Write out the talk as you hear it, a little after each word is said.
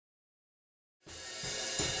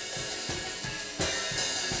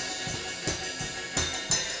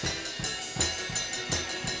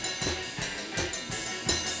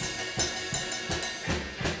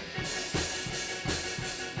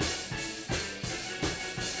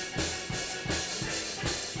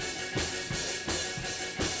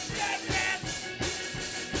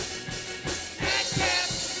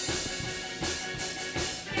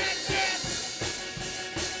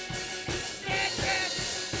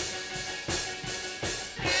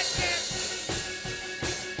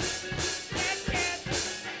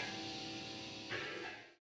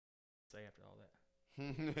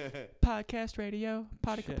podcast radio.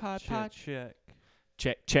 Podca pod pod. Check.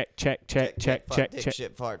 Check. Fuck, dick,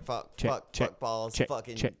 shit, fart, fuck, Check, fuck, check, fuck balls, check,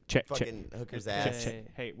 fucking, check. hooker's Okay. ass.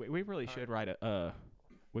 Hey, we really should write a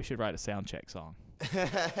sound check song.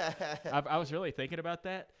 I was really thinking about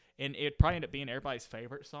that, and it'd probably end up being everybody's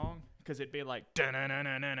favorite song because it'd be like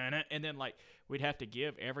dun-dun-dun-dun-dun-dun, and then like we'd have to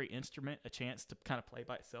give every instrument a chance to kind of play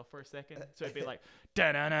by itself for a second. So it'd be like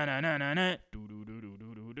dun-dun-dun-dun-dun-dun,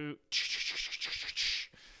 do-do-do-do-do-do-do.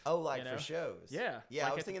 Oh, like You know? for shows. Yeah, Yeah,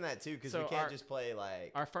 like I was it- thinking that too because so we can't our- just play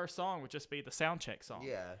like. Our first song would just be the sound check song.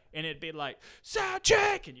 Yeah. And it'd be like, sound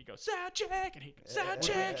check! And you go, sound check! And he'd go, sound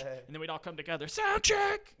check! And then we'd all come together, sound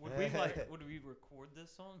check! Would we record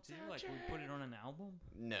this song too? Like we put it on an album?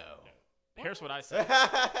 No. Here's what I say.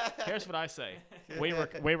 Here's what I say.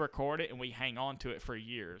 We record it and we hang on to it for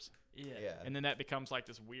years. Yeah. Yeah. And then that becomes like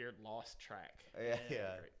this weird lost track. Yeah. Yeah.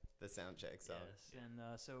 Yeah. The sound check song. Yes.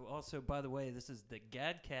 And so also, by the way, this is the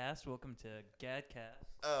Gadcast. Welcome to Gadcast.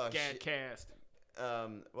 Oh, shit. Gadcast.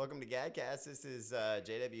 Welcome to Gadcast. This is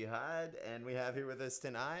JW Hyde, and we have here with us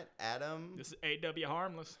tonight Adam This is A.W.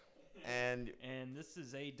 Harmless. and And this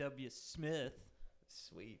is A.W. Smith.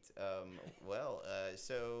 Sweet.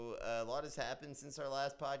 So a lot has happened since our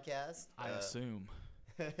last podcast. I assume.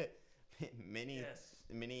 many. Yes.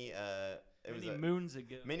 Many. It was Many a moons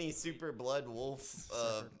ago. many super blood wolf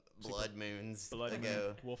blood moons Blood ago.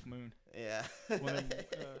 moon. Wolf moon. Yeah. One of them,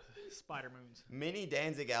 spider moons. Many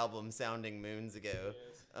Danzig albums sounding moons ago.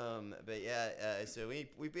 But yeah, so we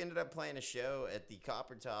ended up playing a show at the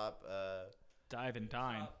Copper Top. Dive and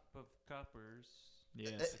dine. Top of coppers.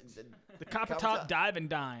 Yes. The The Copper Copper Top Top- Dive and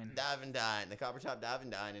Dine. Dive and Dine, the Copper Top Dive and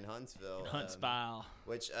Dine in Huntsville. Huntsville.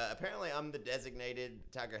 Which apparently I'm the designated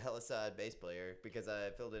Tiger Helicide bass player because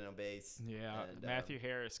I filled in on bass. Yeah. And, Matthew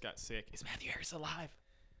Harris got sick. Is Matthew Harris alive?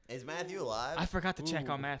 Is Matthew alive? I forgot to check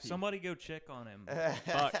Ooh, on Matthew. Somebody go check on him.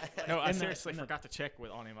 Fuck. No, I In the- seriously in the- forgot to check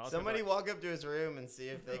on him. I was Somebody like, walk up to his room and see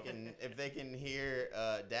if they can hear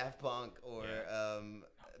Daft Punk or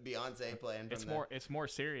Beyonce playing from it's more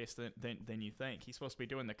serious than you think. He's supposed to be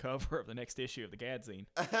doing the cover of the next issue of the Gadzine.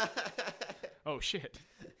 Oh shit.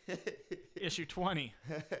 Issue 20.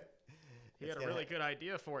 He had a really good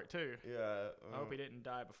idea for it too. Yeah. I hope he didn't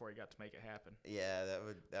die before he got to make it happen. Yeah, that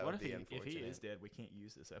What would if be if unfortunate. he is dead, we can't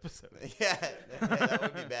use this episode? Yeah, that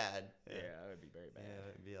would be bad. Yeah, that would be very bad. Yeah,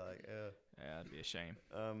 it'd be like, Yeah, that'd be a shame.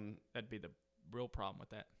 um, That'd be the real problem with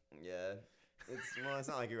that. yeah. It's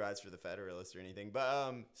not like he writes for the Federalist or anything, but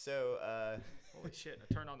Holy shit!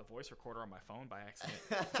 I turned on the voice recorder on my phone by accident.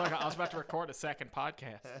 It's like I was about to record a second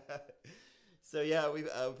podcast. So yeah, we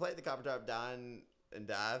played the Copper Top Dine and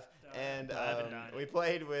Dive, and Dive and Dine. we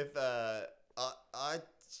played with Ache.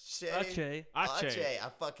 Ache. Ache. I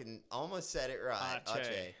fucking almost said it right. Ache.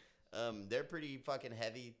 Ache. They're pretty fucking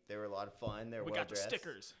heavy. They were a lot of fun. They're We well got the dressed.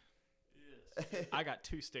 stickers. Yes. I got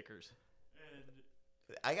 2 stickers.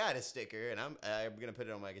 I got a sticker, and I'm gonna put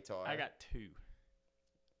it on my guitar. I got 2.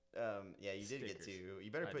 Yeah, you did get Stickers. 2.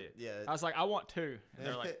 You better I put. did. Yeah. I was like, I want 2, and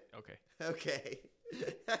they're like, okay. Okay.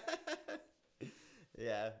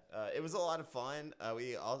 Yeah, it was a lot of fun.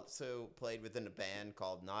 We also played within a band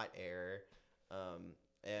called Night Air.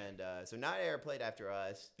 So Night Air played after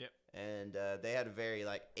us. Yep. And they had a very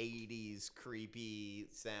like 80s creepy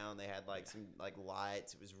sound. They had like some like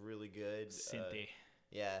lights. It was really good. Synthy.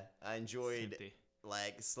 Yeah, I enjoyed Synthy.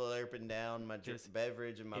 like slurping down my Just-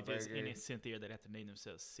 beverage and my If there's burger. any Cynthia, they'd have to name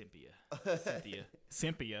themselves Sympia. Cynthia.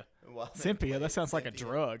 Sympia. While they Cynthia. played That sounds like a Cynthia.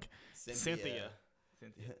 drug. Cynthia.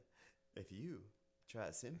 Cynthia. If you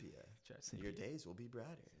try Cynthia, Try Cynthia. your days will be brighter.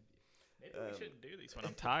 Maybe we shouldn't do these when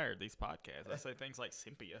I'm tired. These podcasts. I say things like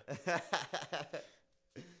Sympia.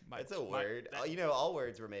 That's a word. All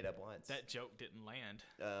words were made up once. That joke didn't land.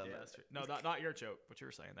 Um, Yeah, that's true. No, not your joke. What you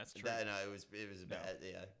were saying. That's true. No, it was No. bad.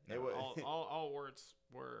 Yeah. No, It wa- all words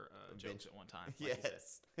were jokes at one time. Like you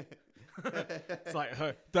said. yes. It's like,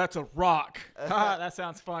 that's a rock. Ha, that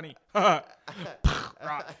sounds funny.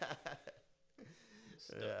 Rock.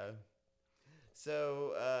 Yeah.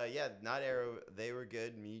 So Night Arrow, they were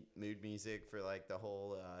good mood music for like the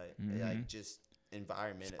whole like just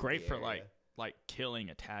environment. It's of great the for area. like killing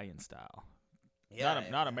Italian style. Yeah,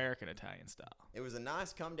 Not American Italian style. It was a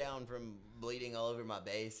nice come down from bleeding all over my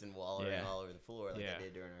bass and wallowing Yeah. all over the floor like Yeah. I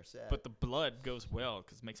did during our set. But the blood goes well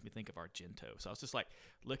because it makes me think of Argento. So I was just like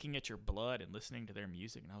looking at your blood and listening to their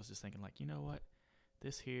music, and I was just thinking like, you know what?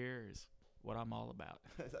 This here is what I'm all about.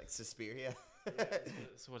 like Suspiria.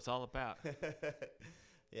 That's what it's all about.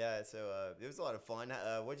 Yeah, so it was a lot of fun.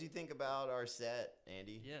 What did you think about our set,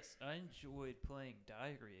 Andy? Yes, I enjoyed playing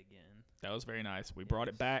Diary again. That was very nice. We brought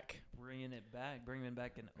it back. Bringing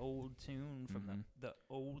back an old tune from the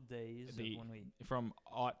old days of when we. From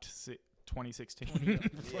 2016.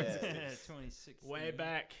 2016. Way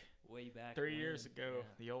back. Way back. 3 years when, ago. yeah.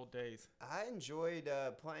 The old days. I enjoyed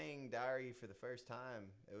playing Diary for the first time.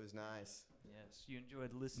 It was nice. Yes, you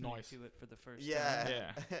enjoyed listening Nice. to it for the first Yeah. time.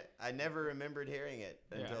 Yeah. I never remembered hearing it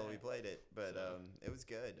Yeah. until we played it, but So- it was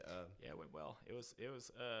good. Yeah, it went well. It was.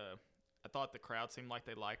 I thought the crowd seemed like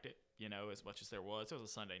they liked it. You know, as much as there was. It was a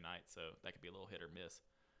Sunday night, so that could be a little hit or miss.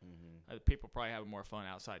 People probably having more fun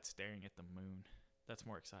outside staring at the moon. That's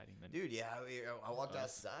more exciting than. Dude, yeah, I walked Uh,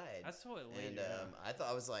 outside. I saw it later. And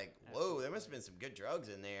I was like, whoa, there must have been some good drugs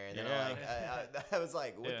in there. And then Yeah. I was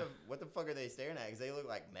like, Yeah. what the fuck are they staring at? Because they look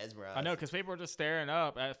like mesmerized. I know, because people were just staring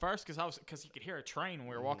up at first, because you could hear a train when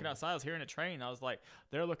we were walking outside. I was hearing a train. I was like,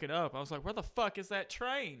 they're looking up. I was like, where the fuck is that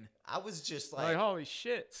train? I was just Like, holy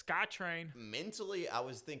shit, SkyTrain. mentally, I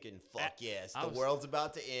was thinking, fuck yes, I the was- world's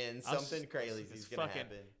about to end. I was- Something crazy it's is going to fucking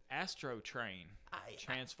happen. Astro Train,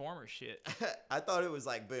 Transformer shit. I thought it was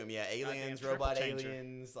like, boom, yeah, aliens, triple robot changer.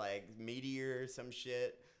 aliens, like meteor, some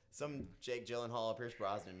shit. Some Jake Gyllenhaal, Pierce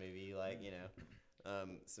Brosnan movie, like, you know,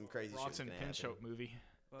 some crazy shit. Roxanne Pinchot movie.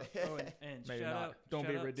 Well, and Maybe shout not. out. Don't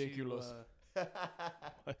shout be out ridiculous. To,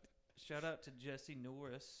 shout out to Jesse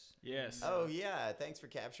Norris. Yes. And, Oh, yeah, thanks for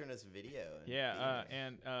capturing us video. And Yeah, being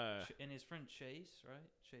and and his friend Chase, right?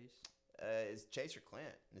 Chase. is Chase or Clint?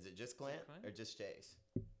 Is it just Clint Clint? or just Chase?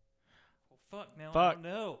 Well, fuck now. I Fuck. don't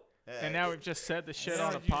know. and now we've just said the shit Yeah,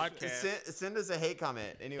 on a you should- podcast. Send us a hate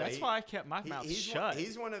comment. Anyway, That's why I kept my mouth he's shut.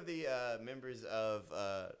 He's one of the members of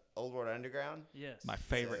Old World Underground. Yes. My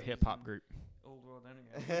favorite So- hip hop group. Old World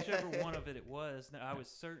Underground. Whichever one of it was. Now, I was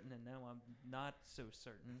certain, and now I'm not so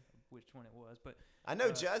certain which one it was. But I know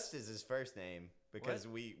Uh, Just is his first name because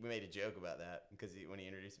What? we made a joke about that because when he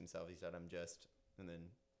introduced himself, he said, "I'm Just," and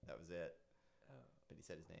then that was it. uh, But he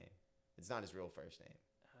said his name. It's not his real first name.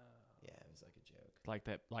 uh, Yeah, it was like a joke. Like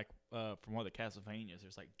that, from one of the Castlevanias,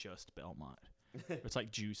 there's like Just Belmont. It's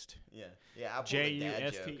like Juiced. Yeah, I pulled a dad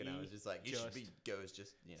J-U-S-T-E, joke, and I was just like, "You should Just. be goes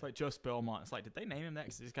just." You know. It's like Just Belmont. It's like, did they name him that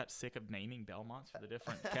because he just got sick of naming Belmonts for the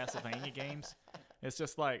different Castlevania games? It's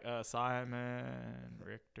just like Simon,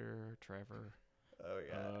 Richter, Trevor, Oh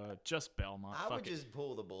yeah. just Belmont. I Fuck would it. just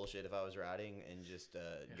pull the bullshit if I was writing and just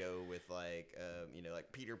go with like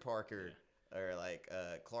like Peter Parker or like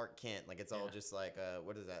Clark Kent. Like it's all Yeah. just like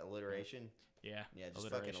what is that, alliteration? Yeah, Yeah, just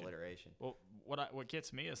fucking alliteration. Well, what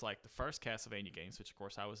gets me is like the first Castlevania games, which of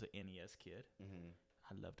course I was an NES kid. Mm-hmm.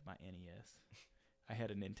 I loved my NES. I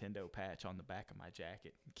had a Nintendo patch on the back of my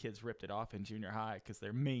jacket. Kids ripped it off in junior high because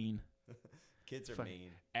they're mean Kids are Fuck.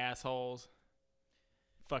 mean. assholes.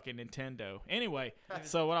 fucking Nintendo. Anyway,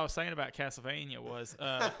 so what I was saying about Castlevania was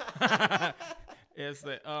is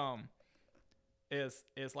that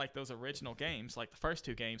is like those original games, like the first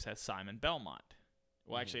two games has Simon Belmont.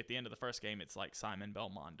 Well, actually, at the end of the first game, it's like Simon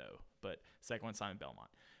Belmondo, but second one Simon Belmont,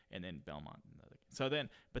 and then Belmont. So then,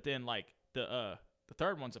 but then like the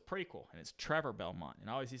third one's a prequel, and it's Trevor Belmont. And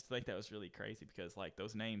I always used to think that was really crazy because like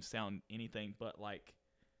those names sound anything but like,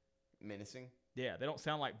 Menacing. yeah, they don't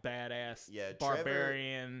sound like badass Yeah,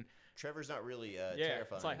 barbarian. Trevor's not really Yeah,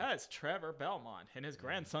 terrifying. it's like, oh, it's Trevor Belmont and his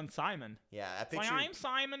grandson Simon. Yeah, I It's like, picture I'm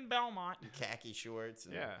Simon Belmont. khaki shorts.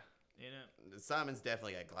 And Yeah, you know. Simon's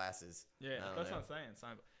definitely got glasses. Yeah, I don't that's know. what I'm saying.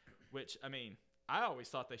 Simon, which I mean, I always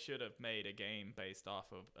thought they should have made a game based off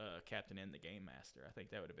of Captain N the Game Master. I think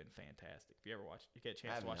that would have been fantastic. If you ever watch, you get a I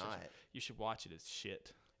chance have to watch not. it, you should watch it as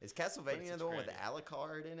shit. Is But it's Castlevania the one with great.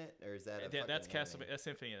 Alucard in it, or is that a That's fucking Castlevania. That's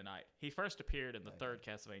Symphony of the Night. He first appeared in the Okay. third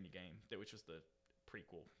Castlevania game, which was the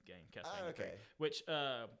prequel game, Castlevania. Oh, 3, okay. which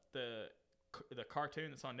the cartoon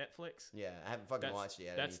that's on Netflix. Yeah, I haven't fucking That's watched it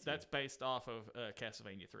yet. I need to. that's based off of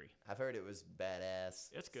Castlevania 3. I've heard it was badass.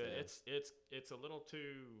 It's good. so- It's a little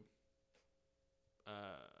too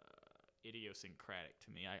idiosyncratic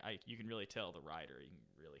to me. I you can really tell the writer. You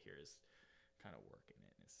can really hear his kind of work in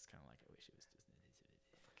it. It's just kind of like I wish it was just.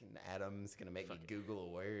 Fucking Adam's gonna make me Fucking- Google a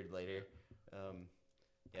word later.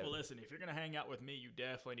 Yeah. Well, listen, if you're gonna hang out with me, you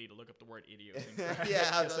definitely need to look up the word idiosyncratic. Yeah,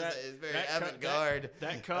 I was 'cause gonna say, it's very that co- avant-garde.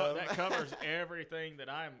 That that covers everything that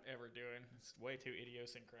I'm ever doing. It's way too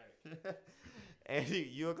idiosyncratic. Andy,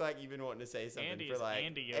 you look like you've been wanting to say something Andy for is like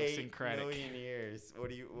 8 Andiosyncratic. million years. What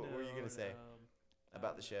were you gonna say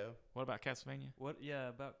about the show? What about Castlevania? What? Yeah,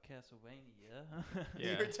 about Castlevania.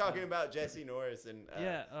 Yeah. You were talking about Jesse Norris and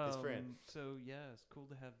his friend. So yeah, it's cool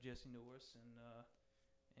to have Jesse Norris and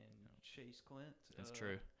Chase Clint. That's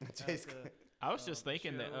true. Chase at the, I was just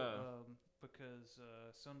thinking that show, because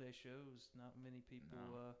Sunday shows, not many people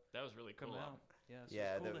that was really come cool. out. Yeah, so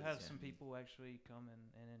Yeah, it's cool that to have was- some people actually come and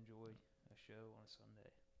enjoy a show on a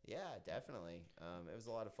Sunday. Yeah, definitely. It was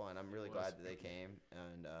a lot of fun. I'm really was. glad that they came.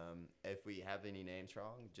 And if we have any names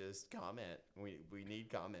wrong, just comment. We need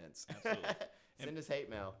comments. Absolutely. Send us hate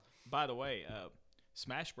mail. By the way,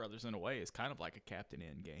 Smash Brothers in a way is kind of like a Captain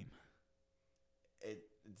N game.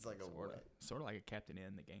 It's like a sort of like a Captain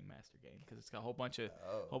N, the Game Master game, because it's got a whole bunch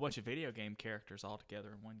of video game characters all together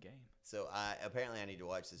in one game. So apparently I need to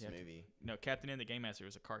watch this movie. No, Captain N, the Game Master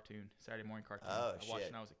was a cartoon, Saturday morning cartoon. Oh, I watched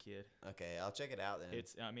it when I was a kid. Okay, I'll check it out then.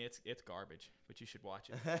 It's garbage, but you should watch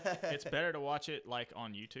it. It's better to watch it like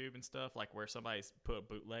on YouTube and stuff, like where somebody's put a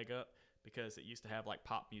bootleg up, because it used to have like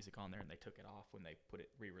pop music on there, and they took it off when they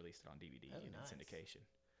re-released it on DVD and nice. syndication.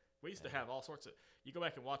 We used to have all sorts of. You go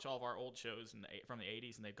back and watch all of our old shows from the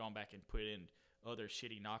 '80s, and they've gone back and put in other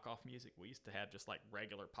shitty knockoff music. We used to have just like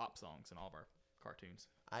regular pop songs in all of our cartoons.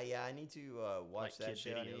 I need to watch Like that Kid show.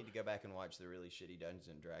 Video. I need to go back and watch the really shitty Dungeons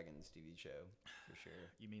and Dragons TV show for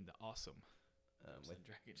sure. You mean the awesome With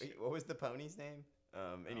Dragon show? what was the pony's name?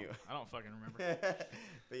 Anyway, I don't fucking remember.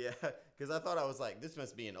 but yeah, because I thought I was like, this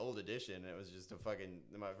must be an old edition. And it was just a fucking.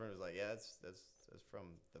 My friend was like, yeah, that's from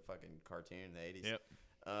the fucking cartoon in the '80s. Yep.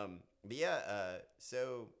 But yeah,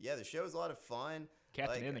 so yeah, the show was a lot of fun.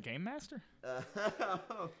 Captain Like- N, the Game Master. Uh,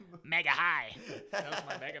 Mega High. That was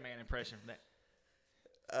my Mega Man impression from that.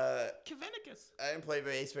 Cavenicus. I didn't play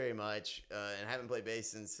bass very much, and haven't played bass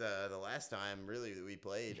since the last time really that we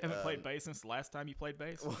played. You haven't played bass since the last time you played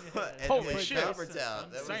bass? at Holy at shit. Conference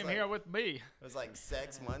Out. That was Same like, here with me. It was like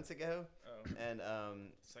 6 months ago, and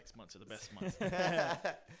 6 months are the best months.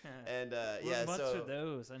 and What yeah, months so are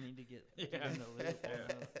those? I need to get in the loop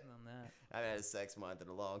on that. I haven't had a sex month in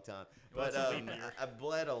a long time, Well, but it's a leap year. I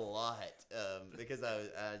bled a lot because I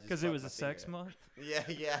just Because it fucked was my a sex finger up. month.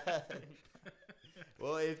 Yeah.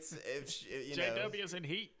 Well, if you know, JW's in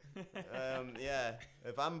heat. yeah,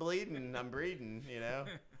 if I'm bleeding, I'm breeding, you know.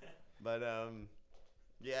 But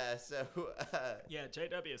yeah. So Yeah,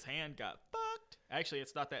 JW's hand got fucked. Actually,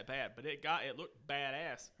 it's not that bad, but it looked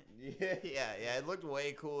badass. yeah. It looked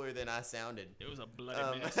way cooler than I sounded. It was a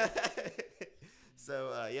bloody mess.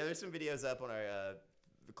 So yeah, there's some videos up on our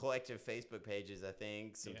collective Facebook pages. I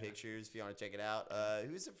think some Yeah. pictures if you want to check it out.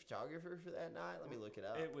 Who's the photographer for that night? Let me look it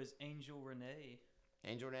up. It was Angel Renee.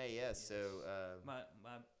 Angel Renee, yes. So My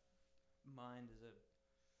mind is a.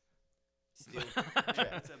 still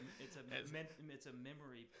It's a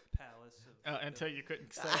memory palace of. Until you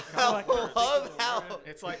couldn't say I it. love how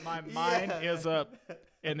It's like my mind is up,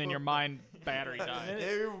 and then your mind battery died.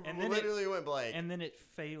 it And then literally went blank. And then it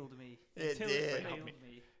failed me. It Until did. It failed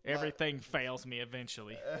me. Everything fails me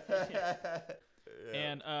eventually. Yeah.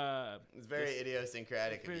 And It's very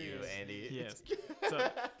idiosyncratic of Very you, idiosyncratic. Andy. yes.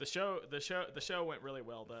 So the show went really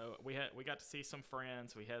well though. We got to see some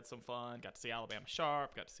friends. We had some fun. Got to see Alabama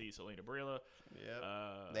Sharp. Got to see Selena Barilla.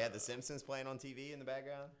 Yep. They had The Simpsons playing on TV in the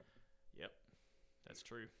background. Yep, that's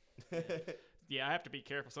true. Yeah, I have to be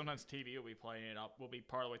careful. Sometimes TV will be playing, and we'll be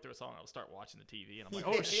part of the way through a song, and I'll start watching the TV, and I'm like,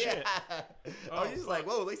 oh shit! I was just like,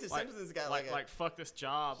 whoa, Lisa Like- Simpson's got Like fuck this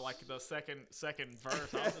job. Like the second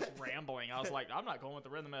verse, I was just rambling. I was like, I'm not going with the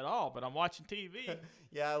rhythm at all, but I'm watching TV.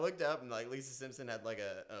 Yeah, I looked up and like Lisa Simpson had like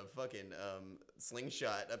a fucking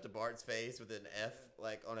slingshot up to Bart's face with an F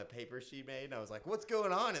like on a paper she made, and I was like, what's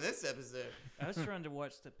going on in this episode? I was trying to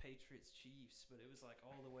watch the Patriots Chiefs, but it was like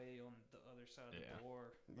all the way on the other side of the door.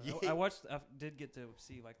 Yeah. I did get to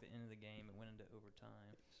see like the end of the game. It went into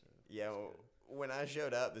overtime. So Yeah, when I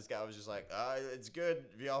showed up, this guy was just like, it's good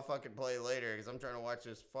if y'all fucking play later because I'm trying to watch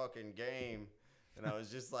this fucking game. And I was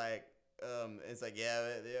just like, it's like, yeah,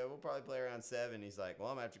 we'll probably play around 7. He's like, well,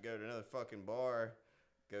 I'm going to have to go to another fucking bar.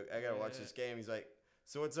 I got to watch this game. He's like,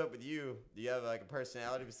 so what's up with you? Do you have like a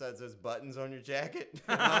personality besides those buttons on your jacket?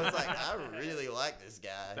 And I was like, I really like this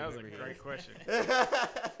guy. That was a great question.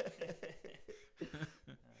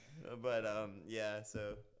 But yeah,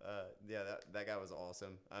 so yeah, that guy was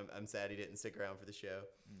awesome. I'm sad he didn't stick around for the show.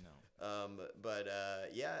 No. But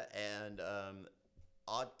yeah, and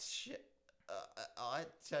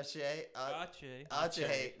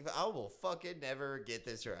Ache. I will fucking never get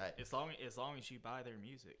this right. As long as you buy their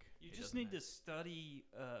music, You it just doesn't need matter. to study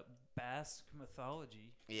Basque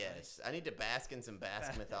mythology. Yes, I need to bask in some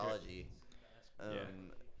Basque mythology.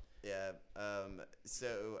 Yeah.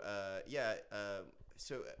 So yeah.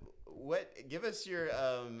 So what? Give us your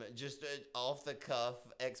just off the cuff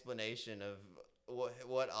explanation of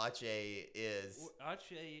what Ache is.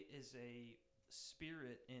 Ache is a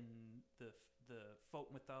spirit in the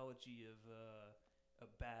folk mythology of the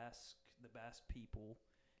Basque people,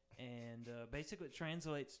 and basically it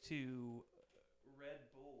translates to Red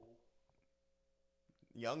Bull.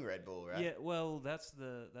 Young Red Bull, right? Yeah, well, that's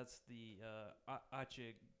the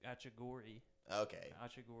Achigori. Okay.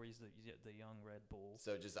 Achigori's the young Red Bull.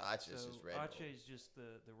 So just Ache is So just Red Bull. Ache's just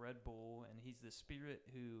the Red Bull, and he's the spirit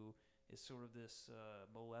who is sort of this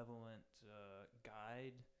malevolent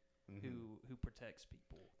guide who protects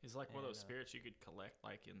people. He's like one of those And, spirits you could collect,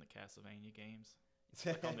 like in the Castlevania games,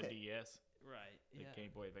 like on the DS, Right. the Yeah.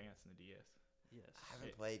 Game Boy Advance and the DS. Yes. I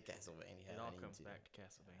haven't played Castlevania. It I all need comes to. back to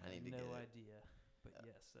Castlevania. I need to no get it. idea, but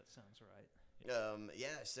yes, that sounds right.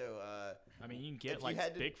 Yeah. So. I mean, you can If get you like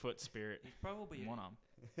had to- Bigfoot spirit. He's probably One of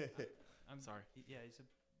them. I'm sorry. Yeah,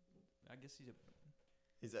 I guess he's a.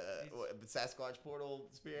 He's a Sasquatch portal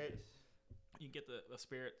spirit. You can get the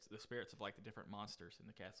spirits of like the different monsters in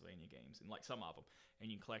the Castlevania games, and like some of them, and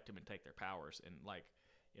you can collect them and take their powers. And like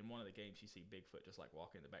in one of the games, you see Bigfoot just like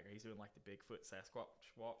walking in the background. He's doing like the Bigfoot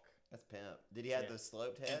Sasquatch walk. That's pimp. Did he have Yeah. the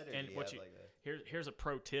sloped head, or And did he what have you- like the? Here's a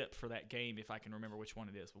pro tip for that game, if I can remember which one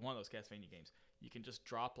it is. But one of those Castlevania games, you can just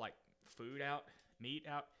drop like food out, meat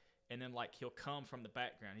out, and then like he'll come from the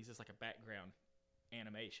background. He's just like a background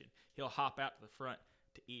animation. He'll hop out to the front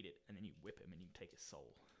to eat it, and then you whip him and you take his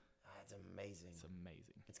soul. That's amazing. It's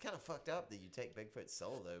amazing. It's kind of fucked up that you take Bigfoot's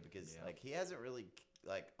soul though, because Yeah. like he hasn't really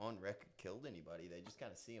like on record killed anybody. They just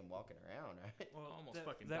kind of see him walking around, right? Well, Almost that,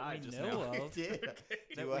 fucking that died we just know now. of. Yeah. That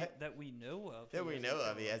Do what? that we know of. That he we hasn't know of,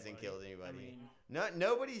 killed he hasn't anybody. killed anybody. I mean,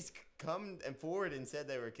 Nobody's come and forward and said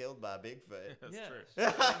they were killed by Bigfoot. That's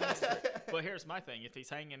yes. true. But here's my thing: if he's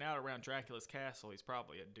hanging out around Dracula's castle, he's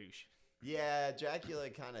probably a douche. Yeah, Dracula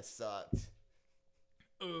kind of sucked.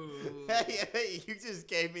 Ooh. You just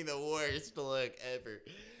gave me the worst look ever.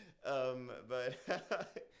 But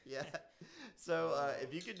yeah. So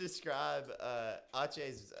if you could describe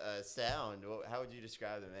Ache's sound, how would you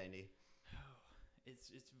describe them, Andy?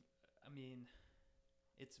 it's I mean,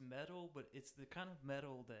 it's metal, but it's the kind of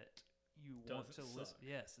metal that you want to Doesn't listen. suck.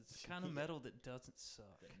 Yes, it's the kind of metal that doesn't suck.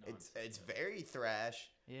 It's very thrash,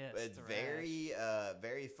 Yes, but it's thrash.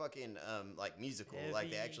 very fucking like musical.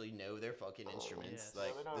 Like they Heavy. actually know their fucking instruments. Yes.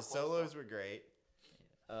 Like the solos were great.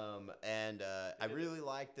 And I really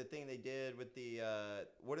liked the thing they did with the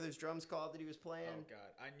what are those drums called that he was playing? Oh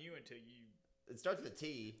God, I knew until you. It starts with a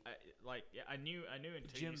T. I knew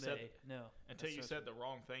until you Djembe. said No. until that's you so- said the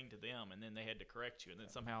wrong thing to them, and then they had to correct you, and then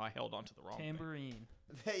somehow I held on to the wrong tambourine.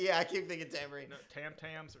 Yeah, I keep thinking tambourine. thing. No, tam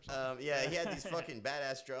tams or something. Yeah, he had these fucking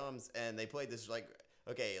badass drums, and they played this like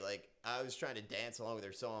I was trying to dance along with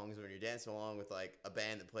their songs. When you're dancing along with like a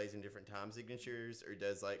band that plays in different time signatures or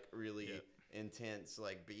does like really intense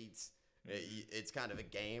like beats, it's kind of a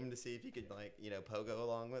game to see if you could like pogo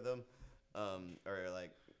along with them, or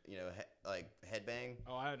like like headbang.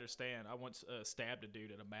 Oh, I understand. I once stabbed a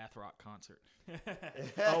dude at a math rock concert.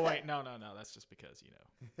 Oh wait, no, that's just because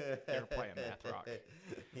they were playing math rock.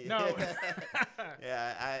 No.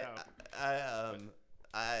 Yeah,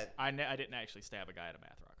 I didn't actually stab a guy at a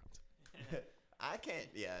math rock concert. I can't.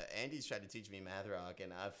 Yeah, Andy's tried to teach me math rock,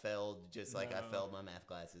 and I failed just like I No. failed my math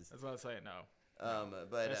classes. That's what I'm saying. No,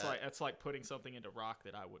 But that's like putting something into rock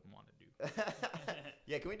that I wouldn't want to do.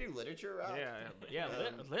 yeah, can we do literature rock? Yeah,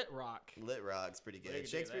 lit rock. Lit rock's pretty We good. could do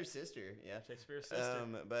Shakespeare's that. sister, yeah. Shakespeare's sister.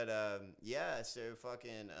 Yeah, so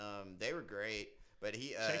fucking they were great, but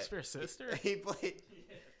he Shakespeare's sister. he played.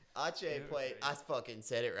 Ache played. I fucking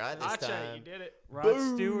said it right this Ache, time. you did it. Rod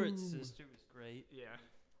Boom. Stewart's sister was great. Yeah.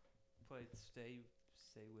 Played Stay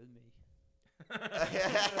With Me.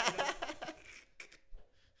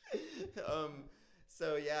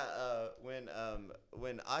 So yeah, when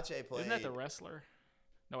Ache played, Isn't that the wrestler?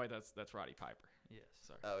 No, wait, that's Roddy Piper. Yes.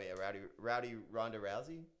 Sorry. Oh yeah, Rowdy Ronda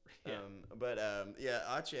Rousey. Yeah. Yeah,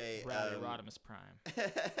 Ache. Rowdy Rodimus Prime.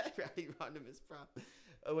 Rowdy Rodimus Prime.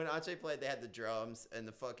 When Ache played, they had the drums and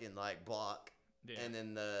the fucking like block, Yeah. and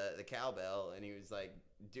then the cowbell, and he was like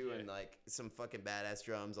doing Yeah. like some fucking badass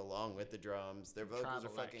drums along with the drums. Their vocals are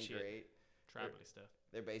Tribal like fucking shit. great. Tribally stuff.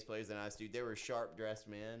 Their bass players are nice, dude. They were sharp dressed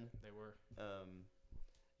men. They were.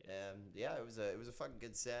 And yeah, it was a fucking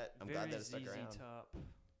good set. I'm glad that it stuck ZZ around. Top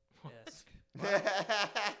esque. No, Yeah,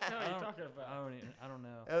 you're talking about. I don't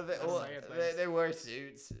know. they, That's well, weird they, things. they were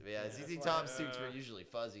suits. Yeah, that's ZZ why, Top suits were uh, usually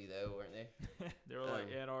fuzzy though, weren't they? They were like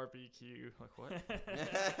NRBQ. Like what? What are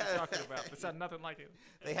you talking about? They sound nothing like it.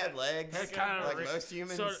 They had legs, Had kind like of most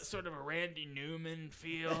humans. Sort of a Randy Newman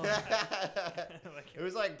feel. It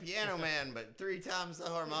was like Piano Man, but 3 times the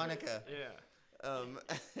harmonica. Yeah.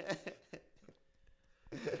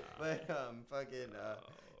 But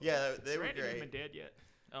yeah, they Is were Randy Newman great. dead yet?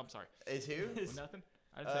 Oh, I'm sorry. Is who? Nothing.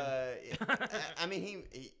 I, didn't say- I mean,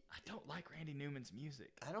 he I don't like Randy Newman's music.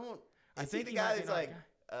 I don't. I Is he think the he guy might be that's an odd like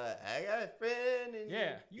I got a friend. And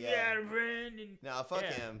Yeah, you got a friend. And No, fuck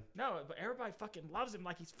yeah. him. No, but everybody fucking loves him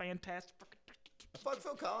like he's fantastic. Fuck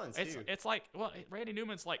Phil Collins too. It's like, well, Randy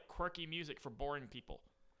Newman's like quirky music for boring people.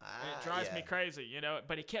 And it drives yeah. me crazy, you know.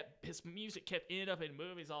 But his music kept ending up in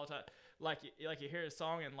movies all the time. Like you hear his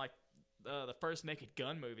song in like the first Naked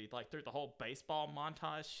Gun movie, like through the whole baseball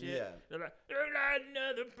montage shit. Yeah. They're like,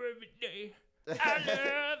 another perfect day. I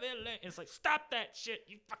love LA. And it's like, stop that shit.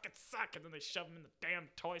 You fucking suck. And then they shove him in the damn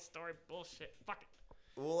Toy Story bullshit. Fuck it.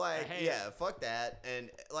 Well, like, hate yeah, fuck that.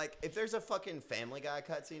 And, like, if there's a fucking Family Guy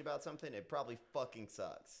cutscene about something, it probably fucking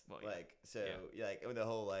sucks. Well, yeah. Like, so, like, with the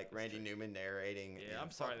whole, like, Randy Newman narrating. Yeah,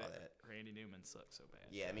 I'm sorry fuck all that Randy Newman sucks so bad.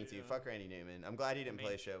 Yeah, me too. Yeah. Fuck Randy Newman. I'm glad he didn't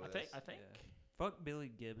play a show with us. I think. Yeah. Fuck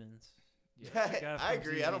Billy Gibbons. Yeah, I from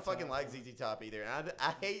agree. I don't ZZ fucking Top. like ZZ Top either. And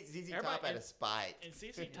I hate ZZ Everybody- Top out of spite. And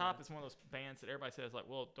ZZ Top is one of those bands that everybody says, like,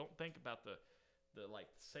 well, don't think about the like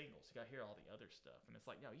singles. You gotta hear all the other stuff. And it's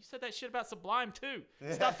like, yo, you said that shit about Sublime too.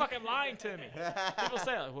 Stop fucking lying to me. People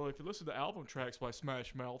say, like, well, if you listen to album tracks by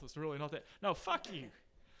Smash Mouth, it's really not that. No, fuck you.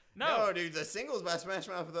 No, dude, the singles by Smash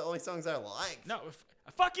Mouth are the only songs I like. No,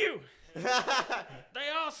 fuck you. They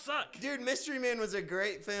all suck. Dude, Mystery Man was a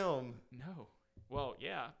great film. No. Well,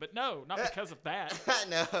 yeah, but no, not because of that.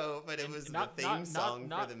 No, but it was Not- the theme song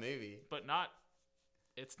not- for the movie. But not.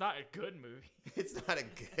 It's not a good movie. It's not a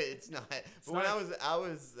good. It's not. But not when a- I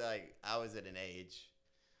was at an age.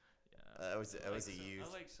 Yeah. I was a some, youth.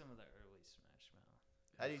 I like some of the early Smash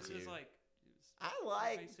Mouth. I do It too. was like, I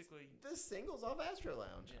like basically. the singles off Astro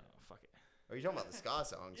Lounge. Yeah. Oh, fuck it. Are you talking about the ska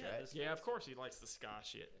songs, Yeah, right? the Yeah, of course he likes the ska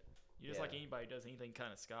shit. You just Yeah. like anybody who does anything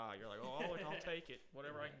kind of ska. You're like, oh, I'll take it,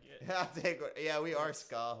 whatever I can get. I'll take what. Yeah, we are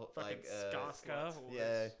ska. Fucking Like ska Ska sluts.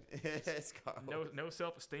 Yeah, ska. No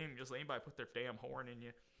self-esteem. Just let anybody put their damn horn in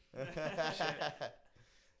you.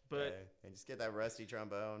 But Yeah, and just get that rusty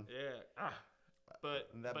trombone. yeah, but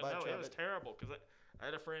That but butt no, it was trumpet. terrible because I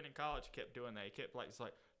had a friend in college who kept doing that. He kept like, it's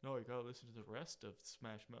like, no, you gotta listen to the rest of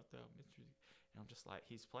Smash Mouth album. And I'm just like,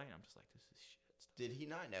 he's playing. I'm just like, this is shit. Did he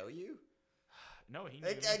not know you? No, he knew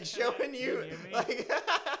Like, me. like showing He you. knew me. Like,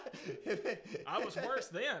 I was worse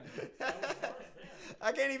then.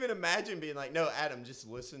 I can't even imagine being like, no, Adam, just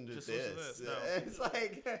listen to Just this. listen to this, no. It's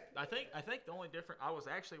like, I think the only difference, I was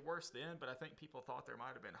actually worse then, but I think people thought there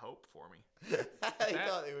might have been hope for me. I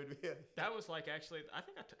thought it would be. That was like actually, I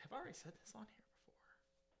think have I already said this on here before?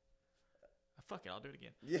 Fuck it, I'll do it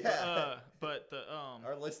again. Yeah. But the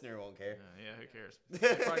Our listener won't care. yeah, who cares?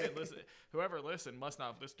 They probably didn't listen. Whoever listened must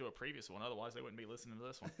not have listened to a previous one, otherwise they wouldn't be listening to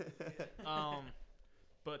this one.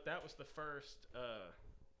 But that was the first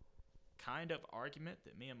kind of argument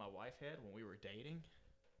that me and my wife had when we were dating.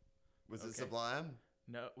 Was it Okay. Sublime?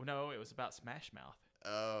 No, it was about Smash Mouth.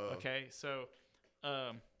 Oh. Okay, so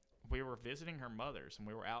we were visiting her mother's, and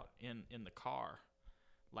we were out in the car,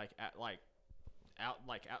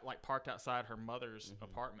 parked outside her mother's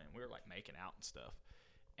apartment. We were like making out and stuff,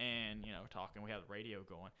 and talking. We had the radio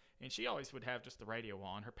going, and she always would have just the radio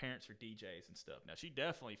on. Her parents are DJs and stuff. Now she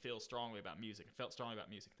definitely feels strongly about music and felt strongly about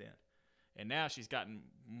music then, and now she's gotten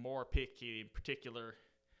more picky, in particular,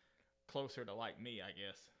 closer to like me, I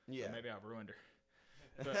guess. Yeah. So maybe I've ruined her.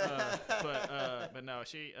 But no,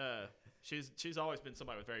 she's always been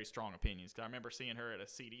somebody with very strong opinions. 'Cause I remember seeing her at a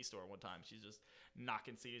CD store one time. She's just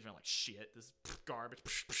knocking CDs around like, shit, this is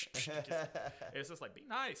garbage. It's just like, be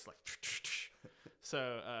nice, like.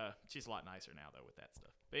 So she's a lot nicer now though with that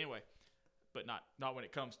stuff. But anyway, but not when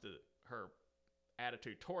it comes to her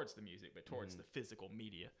attitude towards the music, but towards the physical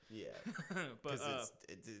media. Yeah. But Because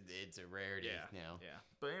it's a rarity now. yeah.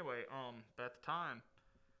 But anyway, but at the time,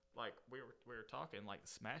 like we were talking, like the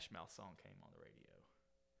Smash Mouth song came on the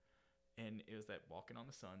radio, and it was that "Walking on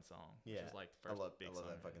the Sun" song, which Yeah. is like the I first love big that song.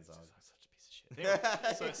 fucking It's song. just such a piece of shit.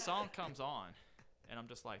 Anyway, so the song comes on, and I'm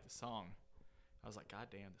just like, the song. I was like, God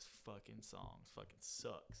damn, this fucking song fucking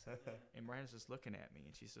sucks. And Miranda's just looking at me,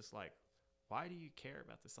 and she's just like, why do you care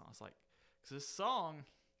about this song? I was like, because this song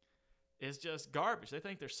is just garbage. They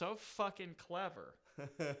think they're so fucking clever.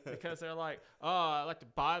 Because they're like, oh, I like to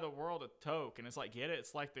buy the world a Toke. And it's like, get it?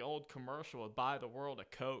 It's like the old commercial of buy the world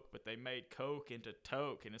a Coke, but they made Coke into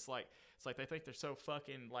Toke. And it's like they think they're so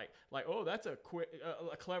fucking like oh, that's a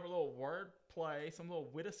clever little word play, some little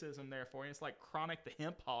witticism there for you. It's like Chronic the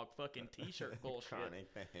Hemp Hog fucking t-shirt bullshit.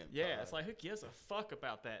 Chronic the Hemp Yeah, Hog. it's like, who gives a fuck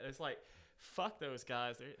about that? It's like, fuck those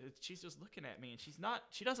guys. She's just looking at me, and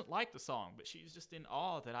she doesn't like the song, but she's just in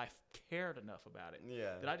awe that I cared enough about it.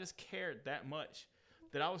 Yeah. That I just cared that much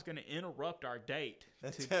that I was going to interrupt our date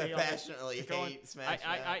To be on passionately to go on- hate Smash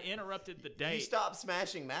I Mouth. interrupted the You date. stopped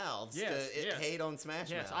smashing mouths Yes, to yes. hate on Smash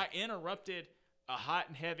Yes, Mouth. I interrupted a hot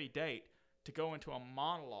and heavy date to go into a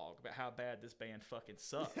monologue about how bad this band fucking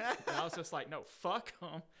sucked. And I was just like, no, fuck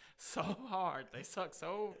them so hard. They suck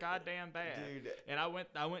so goddamn bad. Dude. And I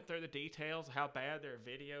went through the details of how bad their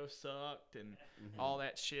video sucked and all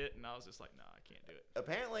that shit. And I was just like, no, I can't do it.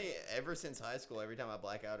 Apparently, ever since high school, every time I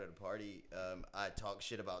black out at a party, I talk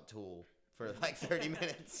shit about Tool for like 30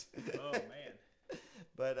 minutes. Oh, man.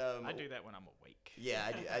 But I do that when I'm awake. Yeah,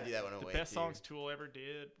 I do that when I'm The awake. best too. songs Tool ever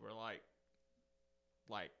did were like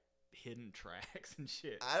hidden tracks and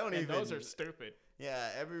shit. I don't and even. those are stupid. Yeah,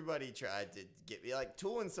 everybody tried to get me. Like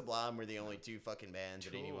Tool and Sublime were the only two fucking bands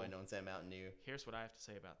that anyone on Sam Mountain knew. Here's what I have to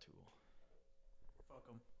say about Tool. Fuck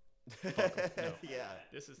them. No. Yeah.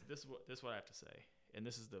 This is what I have to say, and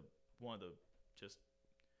this is one of the just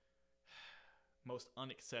most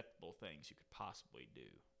unacceptable things you could possibly do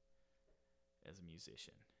as a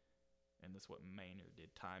musician, and that's what Maynard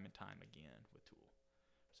did time and time again with Tool.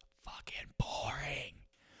 It's fucking boring.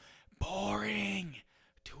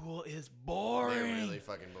 Tool is boring. They're really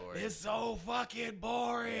fucking boring. It's so fucking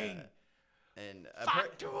boring. Yeah. And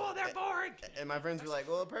Fuck Tool, they're boring. And my friends were like,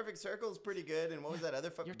 "Well, Perfect Circle's pretty good." And what was that other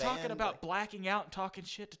fucking You're band? talking about Like, blacking out and talking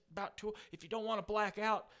shit about Tool. If you don't want to black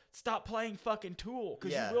out, stop playing fucking Tool.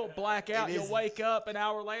 Because Yeah. you will black out. It You'll is- wake up an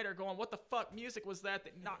hour later going, what the fuck music was that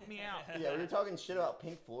knocked me out? yeah, we were talking shit about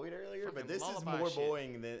Pink Floyd earlier, but Fucking this is lullaby more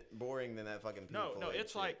shit. boring than that fucking Pink No, Floyd.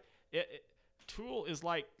 it's shit. like Tool is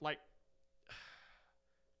like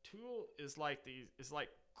Tool is like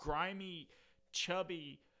grimy,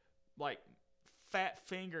 chubby, like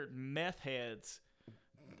fat-fingered meth heads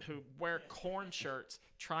who wear corn shirts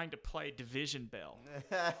trying to play Division Bell.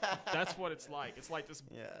 That's what it's like. It's like this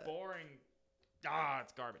Yeah. boring.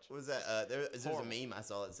 It's garbage. What was that? There's a Horrible. meme I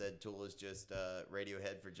saw that said Tool is just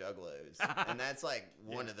Radiohead for juggalos, and that's like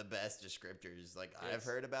one of the best descriptors like I've It's-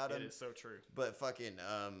 heard about It them. is so true. But fucking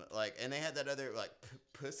like, and they had that other like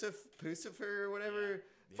Pussifer or whatever.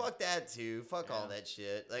 Fuck that too. Fuck all Yeah. that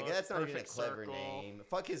shit. Like Fuck that's not even a Perfect clever Circle. name.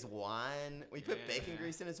 Fuck his wine. We put bacon Yeah.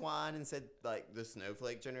 grease in his wine and said like the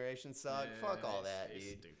Snowflake generation sucked. Fuck all that, it's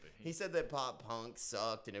dude. Stupid. He said that pop punk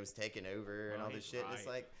sucked and it was taking over and Well, all this he's shit. And it's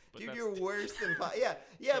right, like, but dude, that's you're still- worse than pop.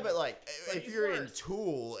 Yeah, but like, But if he's you're in worse.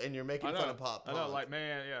 Tool and you're making fun of pop I punk, know, like,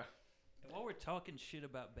 man, yeah. And while we're talking shit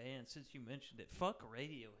about bands, since you mentioned it, fuck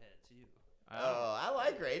Radiohead too. oh, I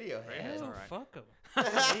like Radiohead. Radiohead's Oh, alright. fuck them.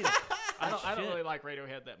 I don't Shit. really like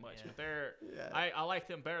Radiohead that much, Yeah. but they're Yeah. I like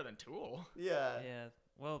them better than Tool. Yeah. Yeah.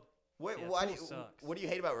 Well, Wait, Yeah, why Tool do you, sucks. what do you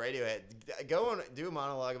hate about Radiohead? Go on, do a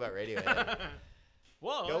monologue about Radiohead.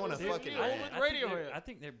 Well, Go on a it's fucking deal rant. with I think they're- Radiohead. I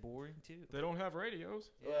think they're boring too. They don't have radios.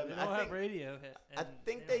 Yeah, Well, they I don't have think- Radiohead. I and,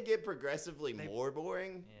 think you they know, get progressively they- more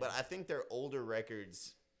boring, Yeah. but I think their older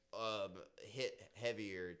records hit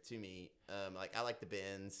heavier to me. Like I like the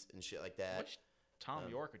Bends and shit like that. Wish Tom um,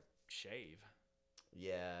 York would shave.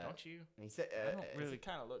 Yeah. Don't you? He said I don't Really, really- it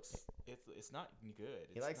kind of looks. It's not good.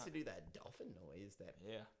 he likes to do that dolphin noise, that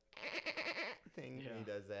Yeah, thing. Yeah. When he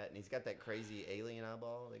does that, and he's got that crazy alien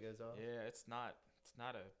eyeball that goes off. yeah. It's not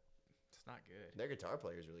good. Their guitar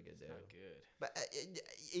player is really good It's though. not good. But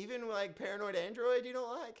even like Paranoid Android, you don't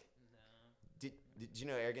like? No. Did you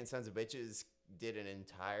know Arrogant Sons of Bitches did an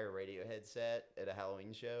entire Radiohead set at a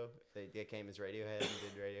Halloween show? They came as Radiohead and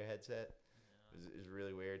did Radiohead set. It was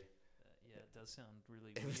really weird. Yeah, it does sound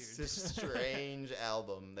really It weird. was a strange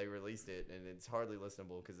album. They released it, and it's hardly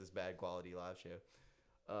listenable because it's bad quality live show.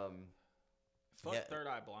 Fuck Yeah. Third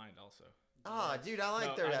Eye Blind also. Oh, dude, I like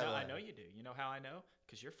No, Third Eye I Blind. know you do. You know how I know?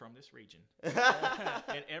 Because you're from this region.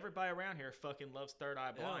 And everybody around here fucking loves Third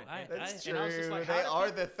Eye No, Blind. I- That's and I was true. just like, They how do are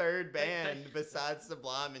people- the third they- band besides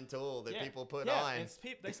Sublime and Tool that Yeah, people put yeah, on. and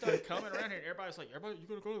they started coming around here, and everybody's like, "Everybody, you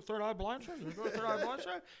gonna go to the Third Eye Blind show? You gonna go to the Third Eye Blind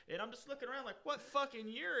show?" And I'm just looking around like, "What fucking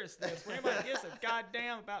year is this? Where anybody gives a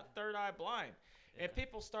goddamn about Third Eye Blind?" And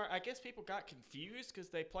people I guess people got confused because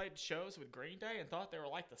they played shows with Green Day and thought they were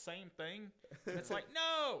like the same thing. And it's like,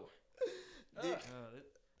 no. Dude,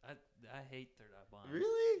 Ugh. I hate Third Eye Blind.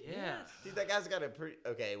 really? Yeah. Dude, that guy's got a pretty...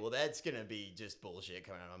 Okay, well, that's going to be just bullshit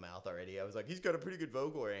coming out of my mouth already. I was like, he's got a pretty good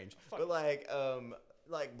vocal range. Fuck. But,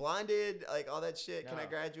 like Blinded, like, all that shit, Can I No.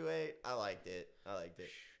 Graduate? I liked it.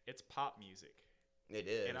 It's pop music. It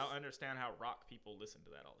is. And I understand how rock people listen to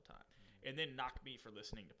that all the time. And then knock me for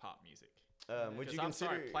listening to pop music. Would Because you I'm consider...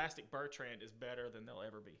 sorry, Plastic Bertrand is better than they'll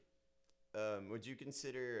ever be. would you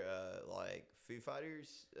consider, like, Foo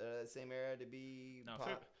Fighters, same era to be No,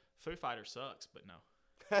 pop? Foo Fighters sucks, but no.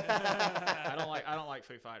 I don't like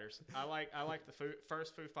Foo Fighters. I like the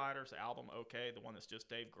first Foo Fighters album, okay, the one that's just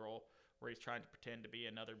Dave Grohl, where he's trying to pretend to be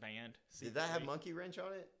another band. Did that have secretly. Monkey Wrench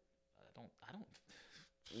on it? I don't.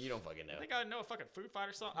 You don't fucking know. I think I know a fucking Foo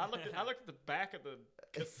Fighters song. I looked at the back of the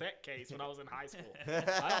cassette case when I was in high school.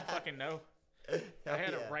 I don't fucking know. I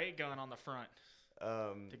had a ray gun on the front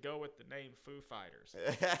to go with the name Foo Fighters.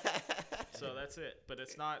 So that's it. But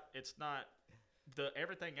it's not the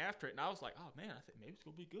everything after it. And I was like, oh man, I think maybe it's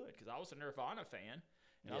gonna be good because I was a Nirvana fan.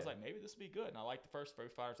 And I was like, maybe this will be good. And I liked the first Foo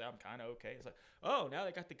Fighters album, kind of okay. It's like, oh, now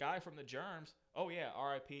they got the guy from the Germs. Oh, yeah,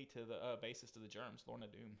 R.I.P. to the bassist of the Germs, Lorna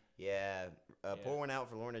Doom. Yeah, pour one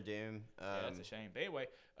out for Lorna Doom. Yeah, that's a shame. But anyway,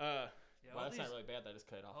 well, that's not really bad. That is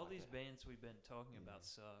cut off. All these bands we've been talking about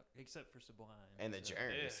suck, except for Sublime. And the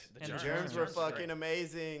Germs. Yeah, the Germs were fucking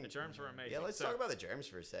amazing. The Germs were amazing. Yeah, let's talk about the Germs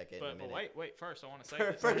for a second. But wait. First, I want to say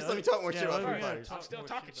first, let me talk more shit about Foo Fighters. I'm still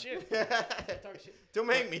talking shit. Don't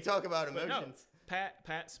make me talk about emotions. No,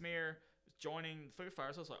 Pat Smear joining Foo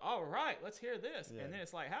Fighters. I was like, all right, let's hear this. Yeah. And then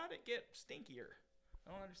it's like, how did it get stinkier?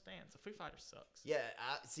 I don't understand. So Foo Fighters sucks. Yeah,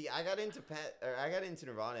 I got into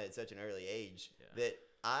Nirvana at such an early age that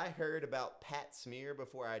I heard about Pat Smear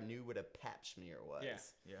before I knew what a pap smear was.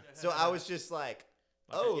 Yeah. So I was just like,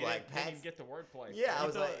 Pat. Didn't even get the wordplay. Yeah, I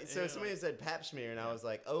was like, somebody said pap smear, and I was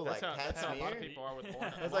like, oh, that's like Pat Smear. That's how a lot of people are with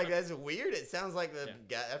Lorna. I was like, that's weird. It sounds like the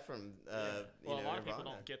guy from well, a lot of people Nirvana.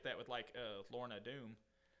 don't get that with like Lorna Doom.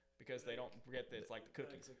 Because they don't get that it's like the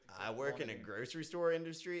cookies. I work in a grocery store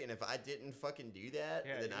industry, and if I didn't fucking do that,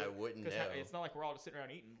 then I wouldn't know. It's not like we're all just sitting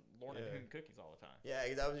around eating Lorna Doone cookies all the time. Yeah,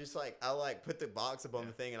 because I was just like, I like put the box up on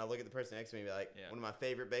the thing, and I look at the person next to me and be like, one of my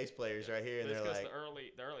favorite bass players right here, and they're like, the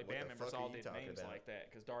early band members all did names like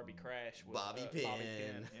that. Because Darby Crash was Bobby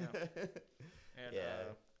Pin. And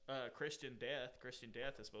Christian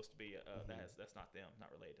Death is supposed to be that's not them,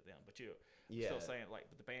 not related to them. But still saying like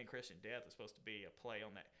the band Christian Death is supposed to be a play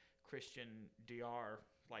on that Christian DR,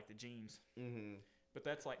 like the jeans. Mm-hmm. But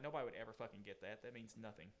that's like nobody would ever fucking get that. That means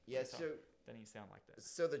nothing. Yeah, that doesn't sound like that.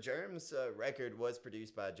 So the Germs record was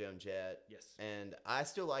produced by Joan Jett. Yes. And I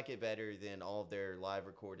still like it better than all of their live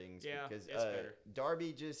recordings. Yeah, because it's better.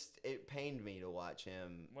 Darby it pained me to watch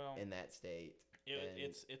him in that state.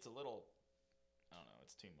 It's a little, I don't know,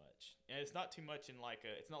 it's too much. And it's not too much in like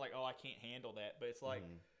it's not like, oh, I can't handle that, but it's like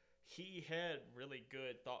he had really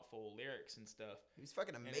good, thoughtful lyrics and stuff. He was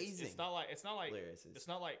fucking amazing. It's not like lyricist. It's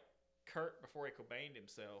not like Kurt before he Cobained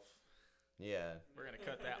himself. Yeah, we're gonna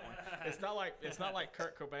cut that one. It's not like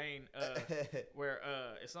Kurt Cobain, where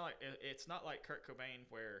it's not like Kurt Cobain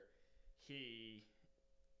where he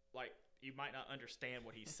like you might not understand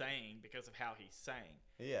what he's saying because of how he's saying.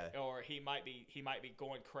 Yeah. Or he might be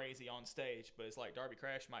going crazy on stage, but it's like Darby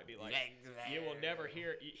Crash might be like, you will never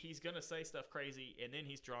hear. He's gonna say stuff crazy, and then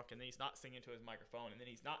he's drunk, and then he's not singing to his microphone, and then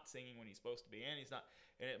he's not singing when he's supposed to be, and he's not.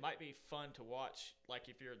 And it might be fun to watch, like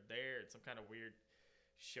if you're there in some kind of weird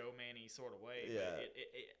showman-y sort of way. Yeah. But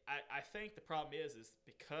I think the problem is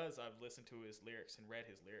because I've listened to his lyrics and read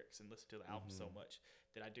his lyrics and listened to the album so much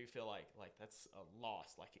that I do feel like that's a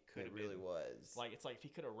loss. Like it could have been. It really was. Like it's like if he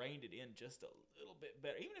could have reined it in just a little bit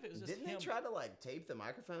better, even if it was just Didn't him. they try to like tape the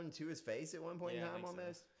microphone to his face at one point in time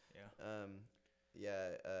almost? So.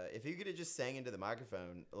 Yeah. If he could have just sang into the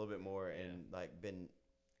microphone a little bit more and like been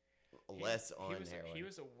less on heroin. He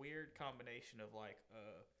was a weird combination of like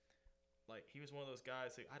he was one of those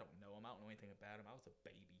guys who I don't know him. I don't know anything about him. I was a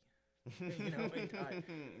baby.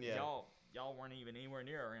 Y'all weren't even anywhere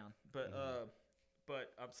near around. But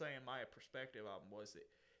but I'm saying my perspective of him was that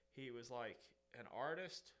he was like an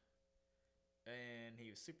artist, and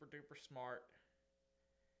he was super duper smart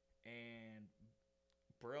and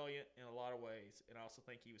brilliant in a lot of ways. And I also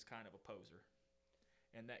think he was kind of a poser.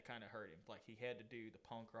 And that kind of hurt him. Like, he had to do the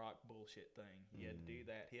punk rock bullshit thing. He had to do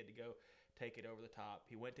that. He had to go take it over the top.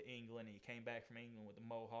 He went to England, and he came back from England with a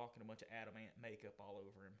mohawk and a bunch of adamant makeup all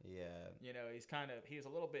over him. Yeah. You know, he's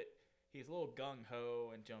a little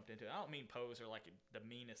gung-ho and jumped into it. I don't mean poser like the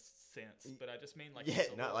meanest sense, but I just mean like...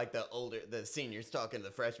 Yeah, not like the seniors talking to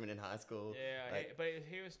the freshmen in high school. Yeah, like, but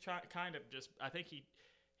he was kind of just... I think he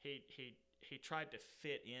tried to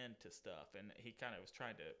fit into stuff, and he kind of was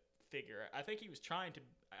trying to... I think he was trying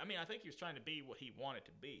to be what he wanted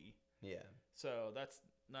to be. Yeah. So that's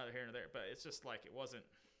neither here nor there, but it's just like it wasn't.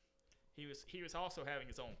 He was also having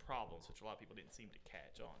his own problems, which a lot of people didn't seem to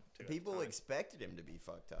catch on to. People expected him to be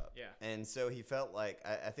fucked up. Yeah. And so he felt like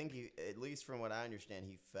I think he, at least from what I understand,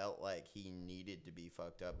 he felt like he needed to be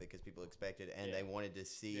fucked up because people expected it, and they wanted to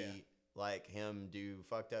see like him do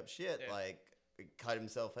fucked up shit, like cut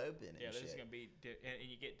himself open. Yeah, and there's shit. gonna be, and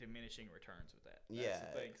you get diminishing returns with that. That's Yeah,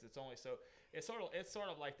 the thing, 'cause it's only so. It's sort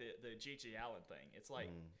of like the G.G. Allen thing. It's like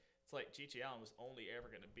it's like G.G. Allen was only ever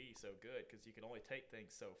going to be so good because you can only take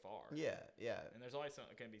things so far. Yeah. And there's always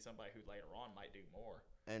going to be somebody who later on might do more.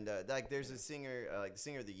 And like, there's a singer, like the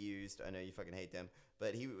singer of The Used. I know you fucking hate them,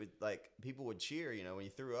 but he would like people would cheer, you know, when he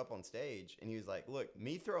threw up on stage, and he was like, "Look,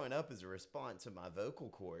 me throwing up is a response to my vocal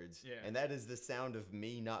cords, and that is the sound of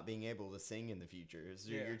me not being able to sing in the future.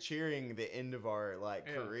 So you're cheering the end of our like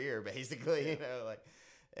career, basically, you know, like."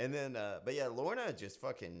 And then, but yeah, Lorna just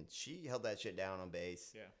fucking she held that shit down on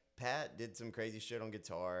bass. Yeah. Pat did some crazy shit on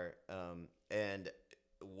guitar, and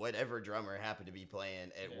whatever drummer happened to be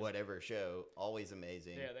playing at whatever show, always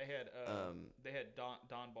amazing. Yeah, they had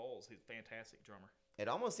Don Bowles, he's a fantastic drummer. It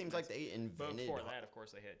almost seems like they invented. But before that, of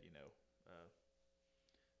course, they had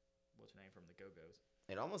what's her name from the Go-Go's.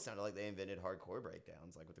 It almost sounded like they invented hardcore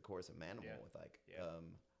breakdowns, like with the chorus of Manimal, with like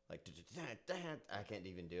I can't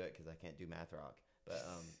even do it because I can't do math rock. But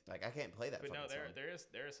like I can't play that. But no,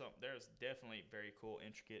 song. there's definitely very cool,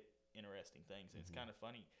 intricate, interesting things. And it's kind of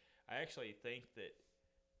funny. I actually think that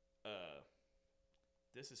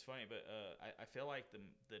this is funny, but I feel like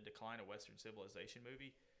the Decline of Western Civilization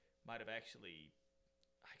movie might have actually,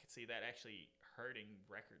 I could see that actually hurting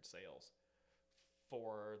record sales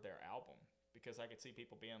for their album, because I could see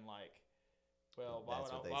people being like, well, why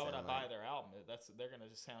would I buy their album? They're gonna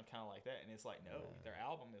just sound kind of like that. And it's like, no, their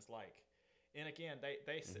album is like. And again, they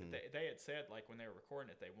had said, like, when they were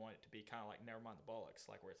recording it, they wanted it to be kind of like Nevermind the Bollocks,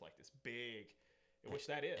 like where it's like this big, which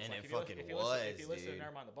that is. And like, if you listen to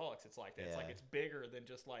Nevermind the Bollocks, it's like that. It's like it's bigger than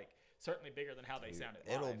just like, certainly bigger than how they sounded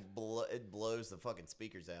live. It blows the fucking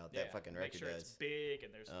speakers out. That fucking record make sure does. It's big,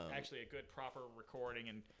 and there's actually a good proper recording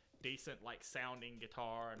and decent like sounding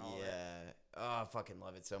guitar and all that. Yeah. Oh, I fucking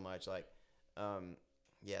love it so much. Like,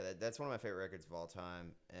 that's one of my favorite records of all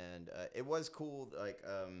time. And it was cool, like,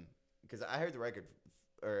 because I heard the record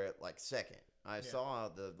like second. I saw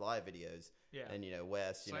the live videos, and you know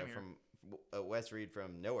Wes, from Wes Reed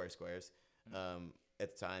from Nowhere Squares.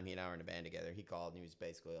 At the time, he and I were in a band together. He called and he was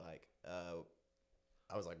basically like,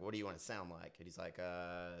 I was like, "What do you want to sound like?" And he's like,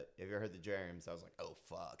 "Have you ever heard the Germs?" I was like, "Oh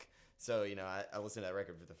fuck!" So you know, I listened to that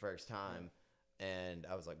record for the first time, and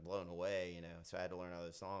I was like blown away. You know, so I had to learn all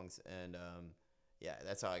those songs, and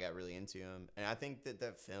that's how I got really into him. And I think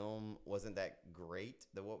that film wasn't that great,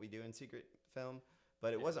 the What We Do in Secret film,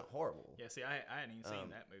 but it wasn't horrible. Yeah, see, I hadn't even seen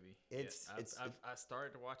that movie. I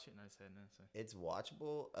started to watch it and I said no. So. It's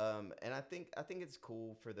watchable, and I think it's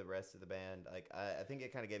cool for the rest of the band. Like I think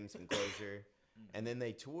it kind of gave them some closure. And then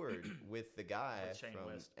they toured with the guy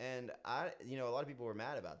and a lot of people were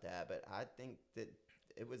mad about that, but I think that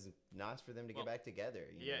it was nice for them to get back together.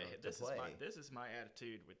 This is my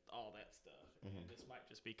attitude with all that stuff. And this might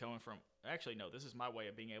just be coming from. Actually, no. This is my way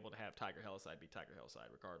of being able to have Tiger Hellside be Tiger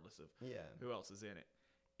Hellside, regardless of who else is in it.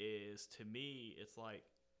 Is to me, it's like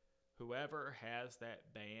whoever has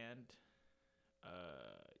that band.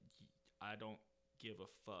 I don't give a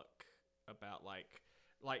fuck about like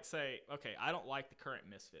say, okay, I don't like the current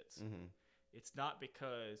Misfits. It's not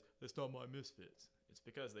because it's not my Misfits. It's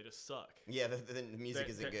because they just suck. Yeah, the music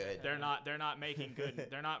isn't good. They're not making good.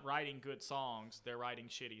 They're not writing good songs. They're writing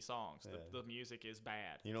shitty songs. The music is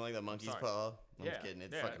bad. You know, like the Monkey's Paw. I'm just kidding.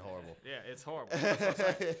 It's fucking horrible. Yeah, it's horrible.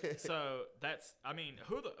 So that's. I mean,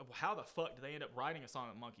 how the fuck do they end up writing a song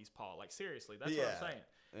at Monkey's Paw? Like seriously, that's what I'm saying.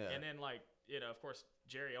 Yeah. And then like of course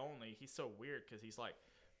Jerry Only. He's so weird because he's like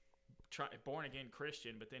born again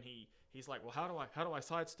Christian, but then he's like, well, how do I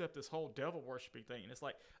sidestep this whole devil worshiping thing? And it's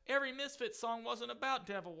like every Misfits song wasn't about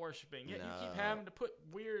devil worshiping. Yet you keep having to put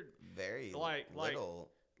weird,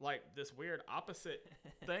 like this weird opposite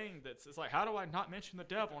thing that's it's like, how do I not mention the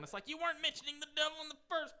devil? And it's like, you weren't mentioning the devil in the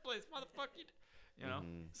first place. Why the fuck you know?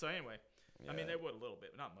 So anyway, I mean they would a little bit,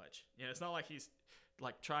 but not much. It's not like he's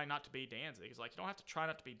like trying not to be Danzig. It's like you don't have to try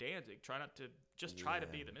not to be Danzig. Try not to just try to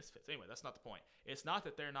be the Misfits. Anyway, that's not the point. It's not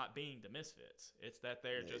that they're not being the Misfits. It's that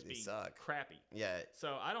they're just being crappy. Yeah.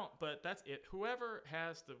 So I don't. But that's it. Whoever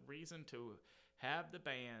has the reason to have the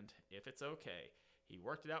band, if it's okay, he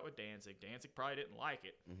worked it out with Danzig. Danzig probably didn't like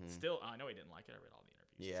it. Still, I know he didn't like it. I read all the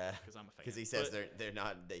interviews. Yeah. Because I'm a fan. Because he says they're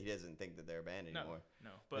not. He doesn't think that they're a band anymore. No.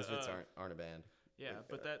 But Misfits aren't a band. Yeah.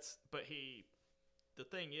 But he. The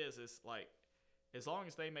thing is like. As long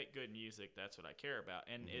as they make good music, that's what I care about.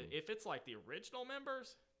 And if it's like the original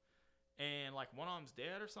members and like one of them's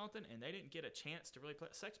dead or something and they didn't get a chance to really play,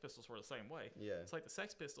 Sex Pistols were the same way. Yeah. It's like the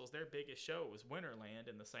Sex Pistols, their biggest show was Winterland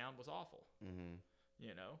and the sound was awful.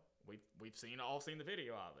 You know, we've all seen the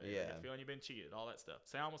video of it. Yeah. Feeling you've been cheated, all that stuff.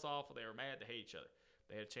 Sound was awful. They were mad to hate each other.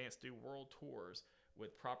 They had a chance to do world tours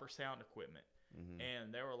with proper sound equipment.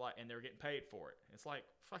 And they were and they were getting paid for it. It's like,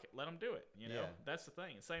 fuck it, let them do it. You know, that's the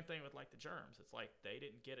thing. And same thing with like the Germs. It's like they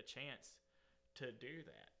didn't get a chance to do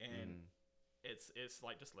that, and it's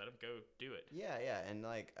like just let him go do it. Yeah, and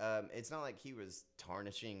like it's not like he was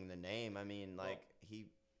tarnishing the name. I mean, like he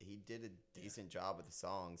did a decent job with the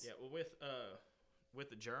songs. Yeah, well, with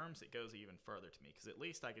the Germs, it goes even further to me because at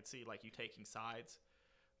least I could see like you taking sides,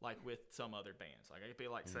 like with some other bands. Like I could be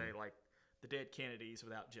like say like the Dead Kennedys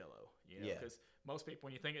without Jello, you know, because most people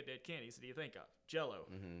when you think of Dead Kennedys, what do you think of? Jello,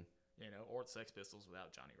 you know, or the Sex Pistols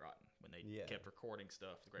without Johnny Rotten when they kept recording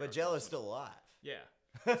stuff. But Jello's still alive. Yeah,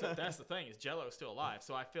 so that's the thing is Jello's still alive.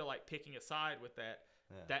 So I feel like picking a side with that.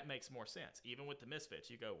 Yeah. That makes more sense. Even with the Misfits,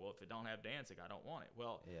 you go, well, if it don't have Danzig, I don't want it.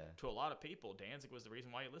 Well, to a lot of people, Danzig was the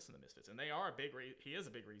reason why you listen to the Misfits, and they are a big. He is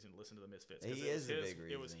a big reason to listen to the Misfits. He is a big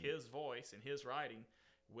reason. It was his voice and his writing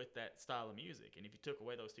with that style of music, and if you took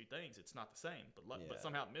away those two things, it's not the same. But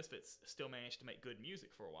somehow the Misfits still managed to make good music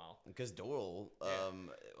for a while. Because Doyle,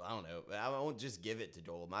 I don't know, I won't just give it to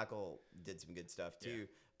Doyle. Michael did some good stuff too,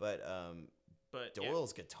 but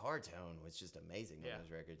Doyle's guitar tone was just amazing on those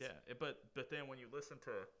records. Yeah, but then when you listen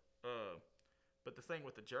to, but the thing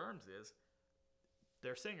with the Germs is,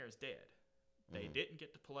 their singer is dead. They didn't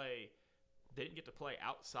get to play. They didn't get to play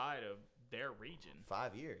outside of their region.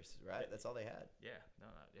 5 years, right? That's all they had. Yeah, no.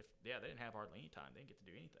 They didn't have hardly any time. They didn't get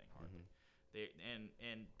to do anything hardly.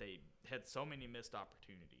 And they had so many missed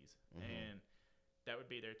opportunities, and that would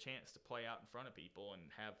be their chance to play out in front of people and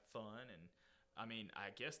have fun. And I mean,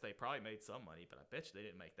 I guess they probably made some money, but I bet you they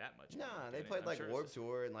didn't make that much money. Nah, they played like Warped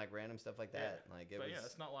Tour and like random stuff like that. Like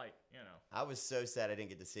it's not like, you know. I was so sad I didn't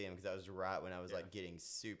get to see him because that was right when I was like getting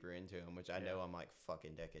super into him, which I know I'm like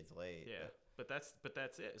fucking decades late. Yeah, but that's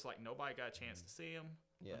it. It's like nobody got a chance to see him.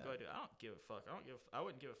 Yeah, I don't give a fuck. I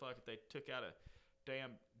wouldn't give a fuck if they took out a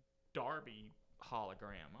damn Darby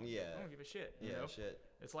hologram. I don't give a shit. You know? Shit.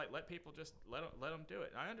 It's like let people just let them do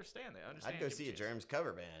it. I understand that. I'd go see a Germs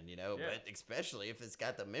cover band, you know, but especially if it's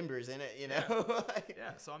got the members in it, you know.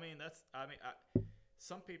 Yeah. So I mean,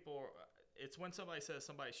 some people. It's when somebody says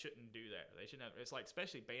somebody shouldn't do that. They shouldn't have. It's like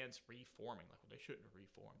especially bands reforming. Like they shouldn't have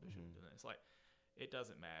reformed. They shouldn't do that. It's like. It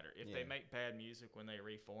doesn't matter. If they make bad music when they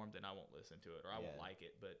reform, then I won't listen to it or I won't like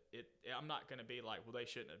it. But I'm not going to be like, well, they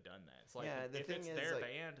shouldn't have done that. It's like, if it's their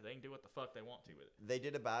band, they can do what the fuck they want to with it. They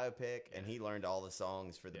did a biopic, and he learned all the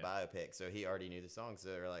songs for the biopic, so he already knew the songs.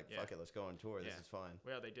 So they're like, fuck it, let's go on tour. This is fun.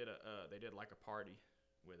 Well, they did like a party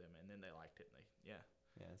with him, and then they liked it. And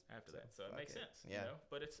after that. So it makes sense. Yeah. You know?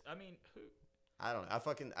 But it's, I mean, who? I don't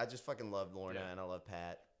know. I just fucking love Lorna, and I love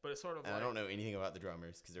Pat. But it's sort of and like, I don't know anything about the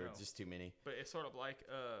drummers because there were just too many. But it's sort of like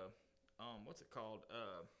what's it called?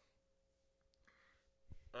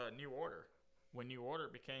 New Order. When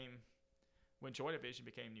Joy Division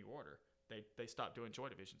became New Order, they stopped doing Joy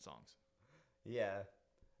Division songs. Yeah.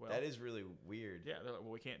 Well, that is really weird. Yeah, they're like, well,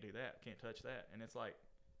 we can't do that. Can't touch that. And it's like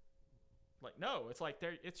no, it's like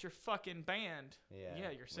it's your fucking band. Yeah,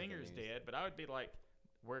 your singer's dead, but I would be like,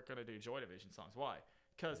 we're gonna do Joy Division songs. Why?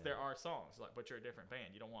 Because there are songs, but you're a different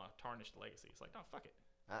band. You don't want to tarnish the legacy. It's like, no, fuck it.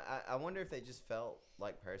 I wonder if they just felt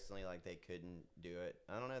like personally like they couldn't do it.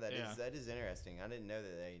 I don't know. That is interesting. I didn't know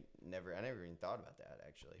that I never even thought about that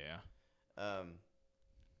actually.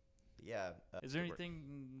 Yeah. Is there anything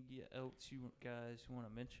else you guys want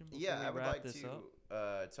to mention? I would like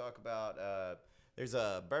to talk about. There's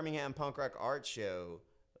a Birmingham punk rock art show.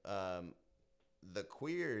 The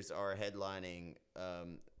Queers are headlining.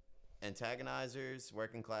 Antagonizers,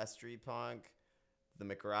 Working Class Street Punk, the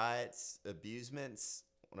McRiots, Abusements,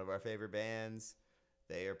 one of our favorite bands.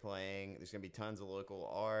 They are playing. There's going to be tons of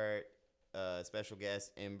local art. Special guest,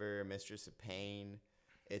 Ember, Mistress of Pain.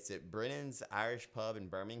 It's at Brennan's Irish Pub in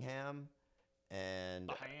Birmingham. And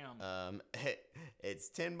it's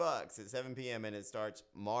 $10 at 7 p.m. and it starts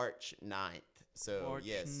March 9th. So, March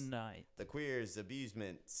 9th. The Queers,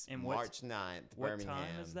 Abusements, and March 9th, Birmingham. What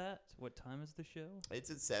time is that? What time is the show? It's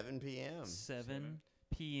at 7 p.m. 7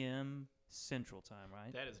 p.m. Central Time,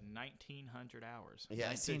 right? That is 1,900 hours. Yeah,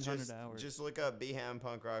 1,900 hours. Just look up Beeham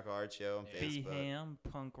Punk Rock Art Show on Facebook. Beeham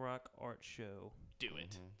Punk Rock Art Show. Do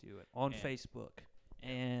it. Do it. On Facebook.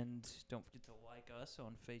 And don't forget to like us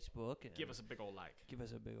on Facebook. And give us a big old like. Give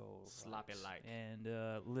us a big old sloppy like. And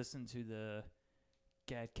listen to the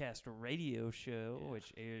Gadcast radio show,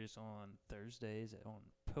 which airs on Thursdays on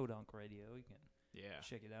Podunk Radio. You can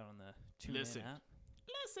check it out on the TuneIn app.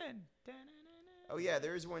 Listen. Oh, yeah,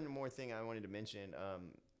 there's one more thing I wanted to mention.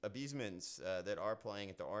 Abusements that are playing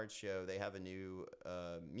at the art show, they have a new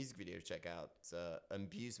music video to check out. It's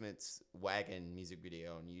Abusements Wagon music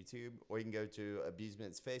video on YouTube, or you can go to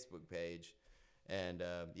Abusements Facebook page. And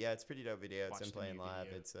it's a pretty dope video. It's them playing live.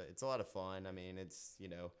 Video. It's a lot of fun. I mean, it's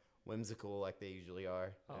whimsical like they usually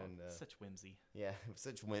are. Oh, and, such whimsy. Yeah,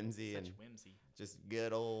 such whimsy Such and whimsy. just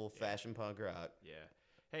good old fashioned punk rock. Yeah.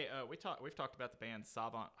 Hey, we've talked about the band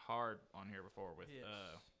Savant Hard on here before with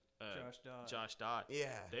Josh Dott.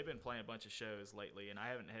 Yeah. They've been playing a bunch of shows lately, and I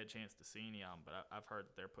haven't had a chance to see any of them, but I've heard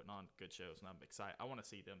that they're putting on good shows, and I'm excited. I want to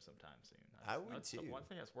see them sometime soon. I would too. One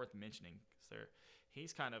thing that's worth mentioning, because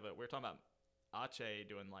he's kind of we're talking about Ache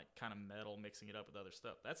doing like kind of metal, mixing it up with other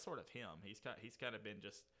stuff. That's sort of him. He's kind of been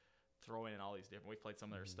just throwing in all these different. We've played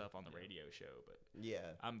some of their stuff on the radio show, but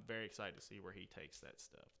yeah, I'm very excited to see where he takes that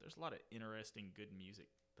stuff. There's a lot of interesting, good music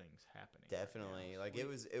things happening. Definitely, like it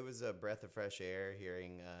was a breath of fresh air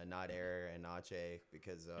hearing Not Error and Ache,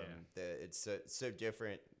 because it's so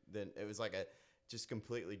different than it was like a just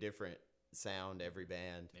completely different sound every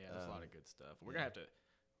band. Yeah, there's a lot of good stuff. We're gonna have to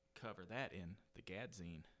cover that in the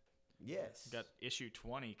Gadzine. Yes, got issue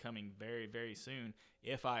 20 coming very, very soon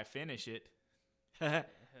if I finish it. Oh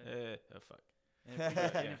fuck.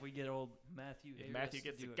 And if we get old Matthew, if Matthew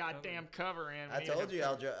gets the goddamn cover in, I told you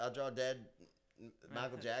I'll draw dead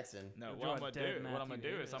Michael Jackson. No, what I'm gonna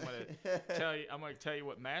do is I'm gonna tell you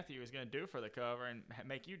what Matthew is gonna do for the cover and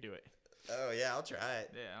make you do it. Oh yeah, I'll try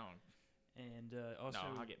it. Yeah, And also,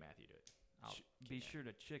 no, I'll get Matthew to do it. Be sure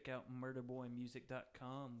to check out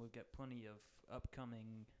murderboymusic.com. We've got plenty of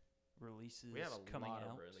upcoming releases. We have a coming lot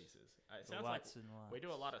out. of releases. It sounds like we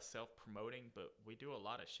do a lot of self-promoting, but we do a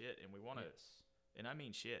lot of shit, and we want to. Yes. And I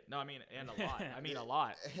mean shit. No, I mean and a lot. I mean a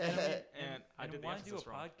lot. And I did the why emphasis do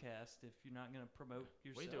a wrong. podcast if you're not going to promote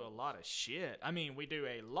yourself? We do a lot of shit. I mean, we do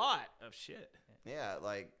a lot of shit. Yeah,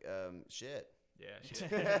 like shit. Yeah,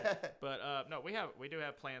 shit. But no, we do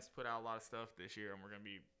have plans to put out a lot of stuff this year, and we're gonna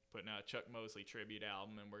be putting out a Chuck Mosley tribute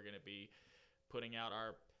album, and we're gonna be putting out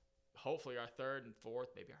hopefully our third and fourth,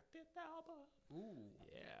 maybe our fifth album. Ooh.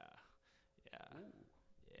 Yeah. Ooh.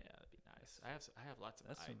 Yeah, that'd be nice. I have lots of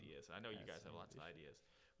ideas. I know you guys have lots of ideas.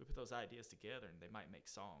 We put those ideas together, and they might make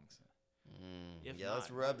songs.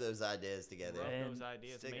 Let's rub those ideas together. Stick those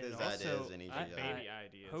ideas in each other. Baby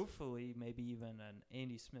ideas. Hopefully, maybe even an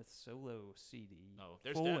Andy Smith solo CD. Oh,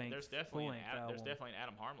 there's definitely an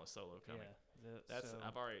Adam Harmless solo coming. Yeah,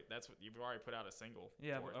 you've already put out a single.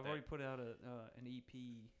 Yeah, I've already put out an EP.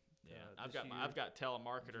 Yeah, I've got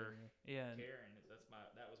Telemarketer. Yeah, Karen.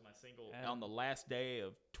 That was my single on the last day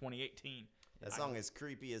of 2018. That song is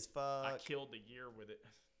creepy as fuck. I killed the year with it.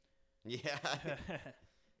 Yeah.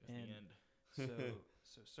 The end.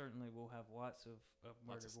 So certainly we'll have lots of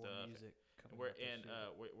Murder Boy music coming.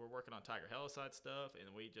 We're working on Tiger Helicide stuff,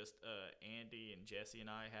 and we just Andy and Jesse and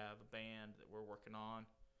I have a band that we're working on.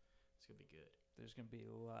 It's gonna be good. There's gonna be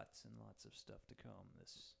lots and lots of stuff to come.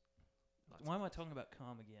 Why am I talking about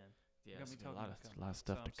come again? Yeah, there's a lot of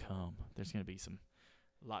stuff to come. There's gonna be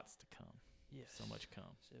lots to come. Yes, so much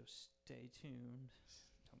come. So stay tuned.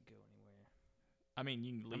 Don't go anywhere. I mean,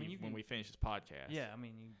 you can leave when we finish this podcast. Yeah, I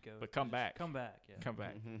mean, you can go. But come back. Come back, yeah. Come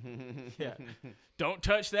back. Yeah. Don't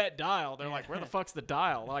touch that dial. They're like, where the fuck's the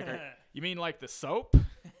dial? Like, you mean like the soap?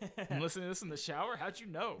 I'm listening to this in the shower? How'd you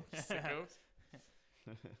know, sickos?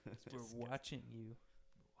 We're watching you.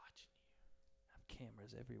 Have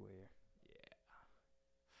cameras everywhere. Yeah.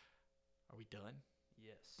 Are we done?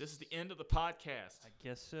 Yes. This is the end of the podcast. I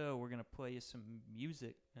guess so. We're going to play you some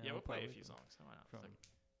music. Yeah, we'll play a few songs. Why not? From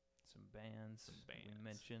some bands we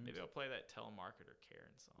mentioned. Maybe I'll play that Telemarketer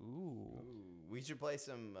Karen song. Ooh. We should play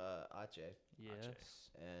some Ache. Yes.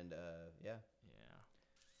 And yeah.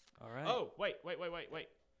 All right. Oh, wait.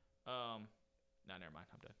 No, never mind.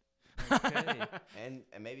 I'm done. Okay.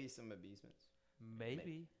 and maybe some Abeasements.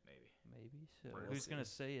 Maybe. So who's going to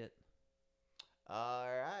say it? All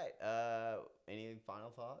right. Any final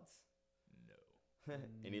thoughts? No.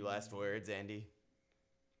 Any last words, Andy?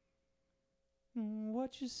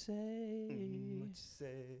 What you say?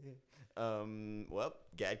 Well,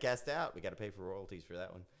 Gadcast out. We got to pay for royalties for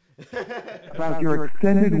that one. About your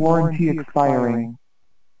extended warranty expiring.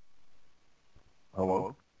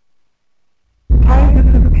 Hello? Hi, this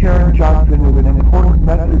is Karen Johnson with an important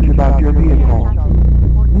message about your vehicle.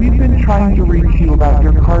 We've been trying to reach you about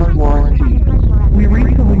your car's warranty. We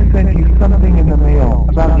recently sent you something in the mail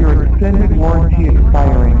about your extended warranty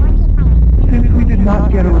expiring. Since we did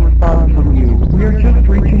not get a response from you, we are just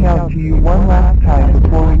reaching out to you one last time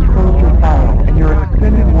before we close your file and your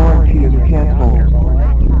extended warranty is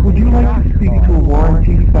canceled. Would you like to speak to a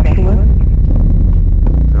warranty specialist?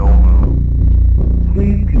 No.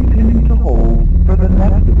 Please continue to hold for the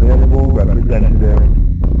next available representative.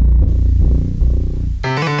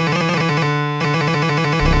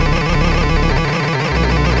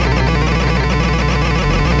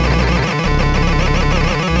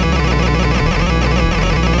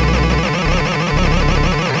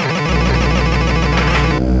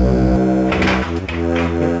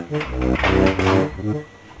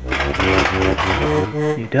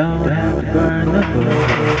 don't have to burn the book.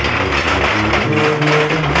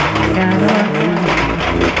 Count on me.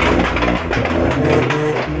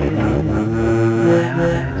 My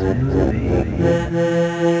eyes moving.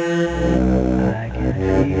 I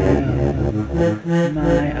can feel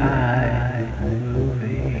my eyes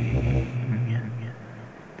moving.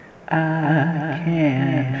 I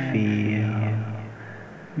can feel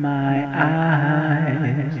my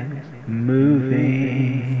eyes moving.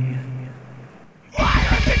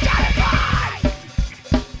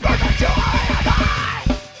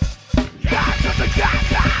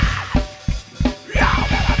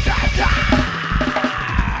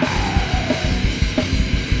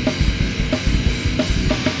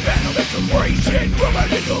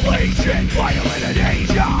 Violent and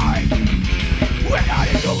aging. We're not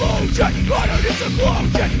in delusion, but it is a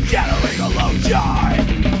illusion, generating illusion.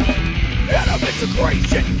 Venom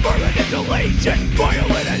secretion, permanent deletion,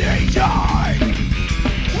 violent and aging.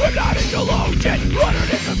 We're not in delusion, but it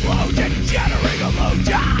is a illusion, generating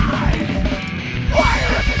illusion.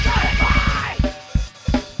 Fire is the terrified,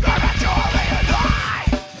 prematurely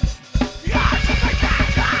annoyed. Yours is the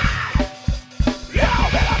cancer,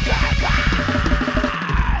 you've been obsessed.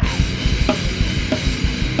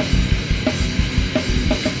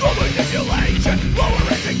 Manipulation, lower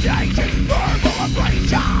indication, verbal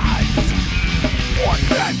abrasions. Force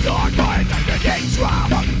fed on by underneath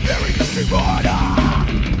trauma, very disorder.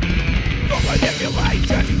 The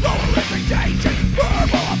manipulation, lower indication,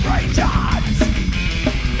 verbal abrasions.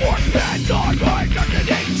 Force fed on by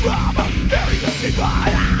underneath trauma, very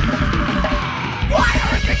disorder.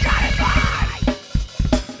 Fire is the codified,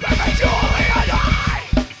 prematurely annoyed.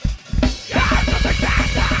 Yours is the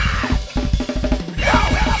cancer.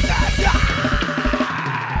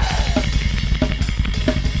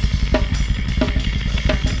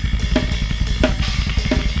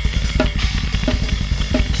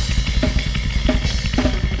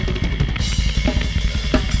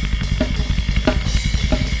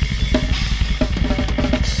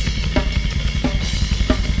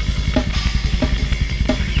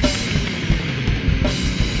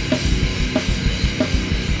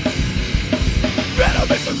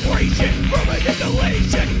 Permanent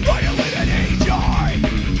deletion, violent and aging.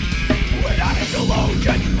 We're not in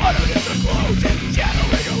delusion, utter seclusion,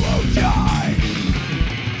 generating illusion.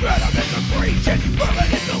 Venomous secretion,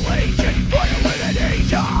 permanent deletion, violent and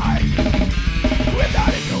aging. We're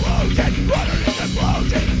not in delusion, utter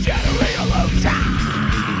seclusion, generating illusion.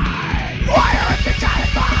 Fire is the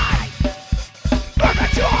terrified,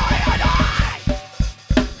 perpetually annoyed.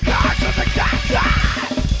 Yours is the cancer,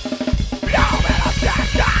 you've been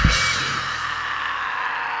obsessed.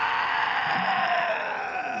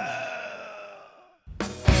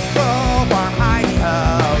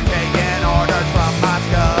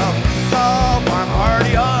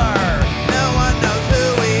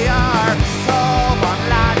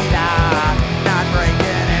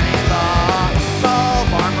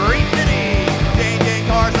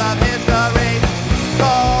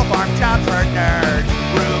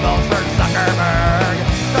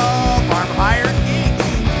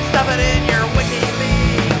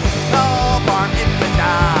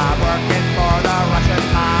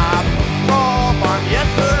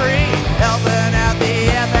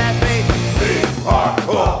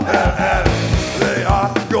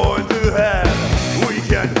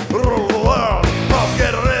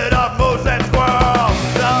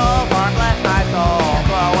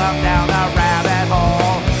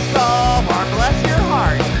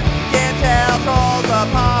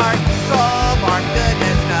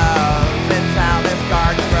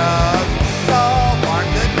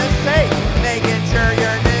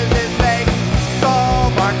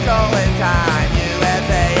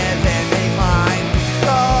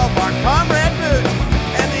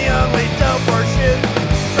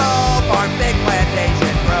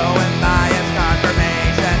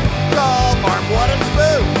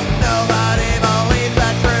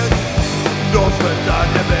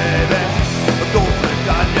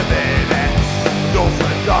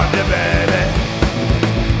 Baby,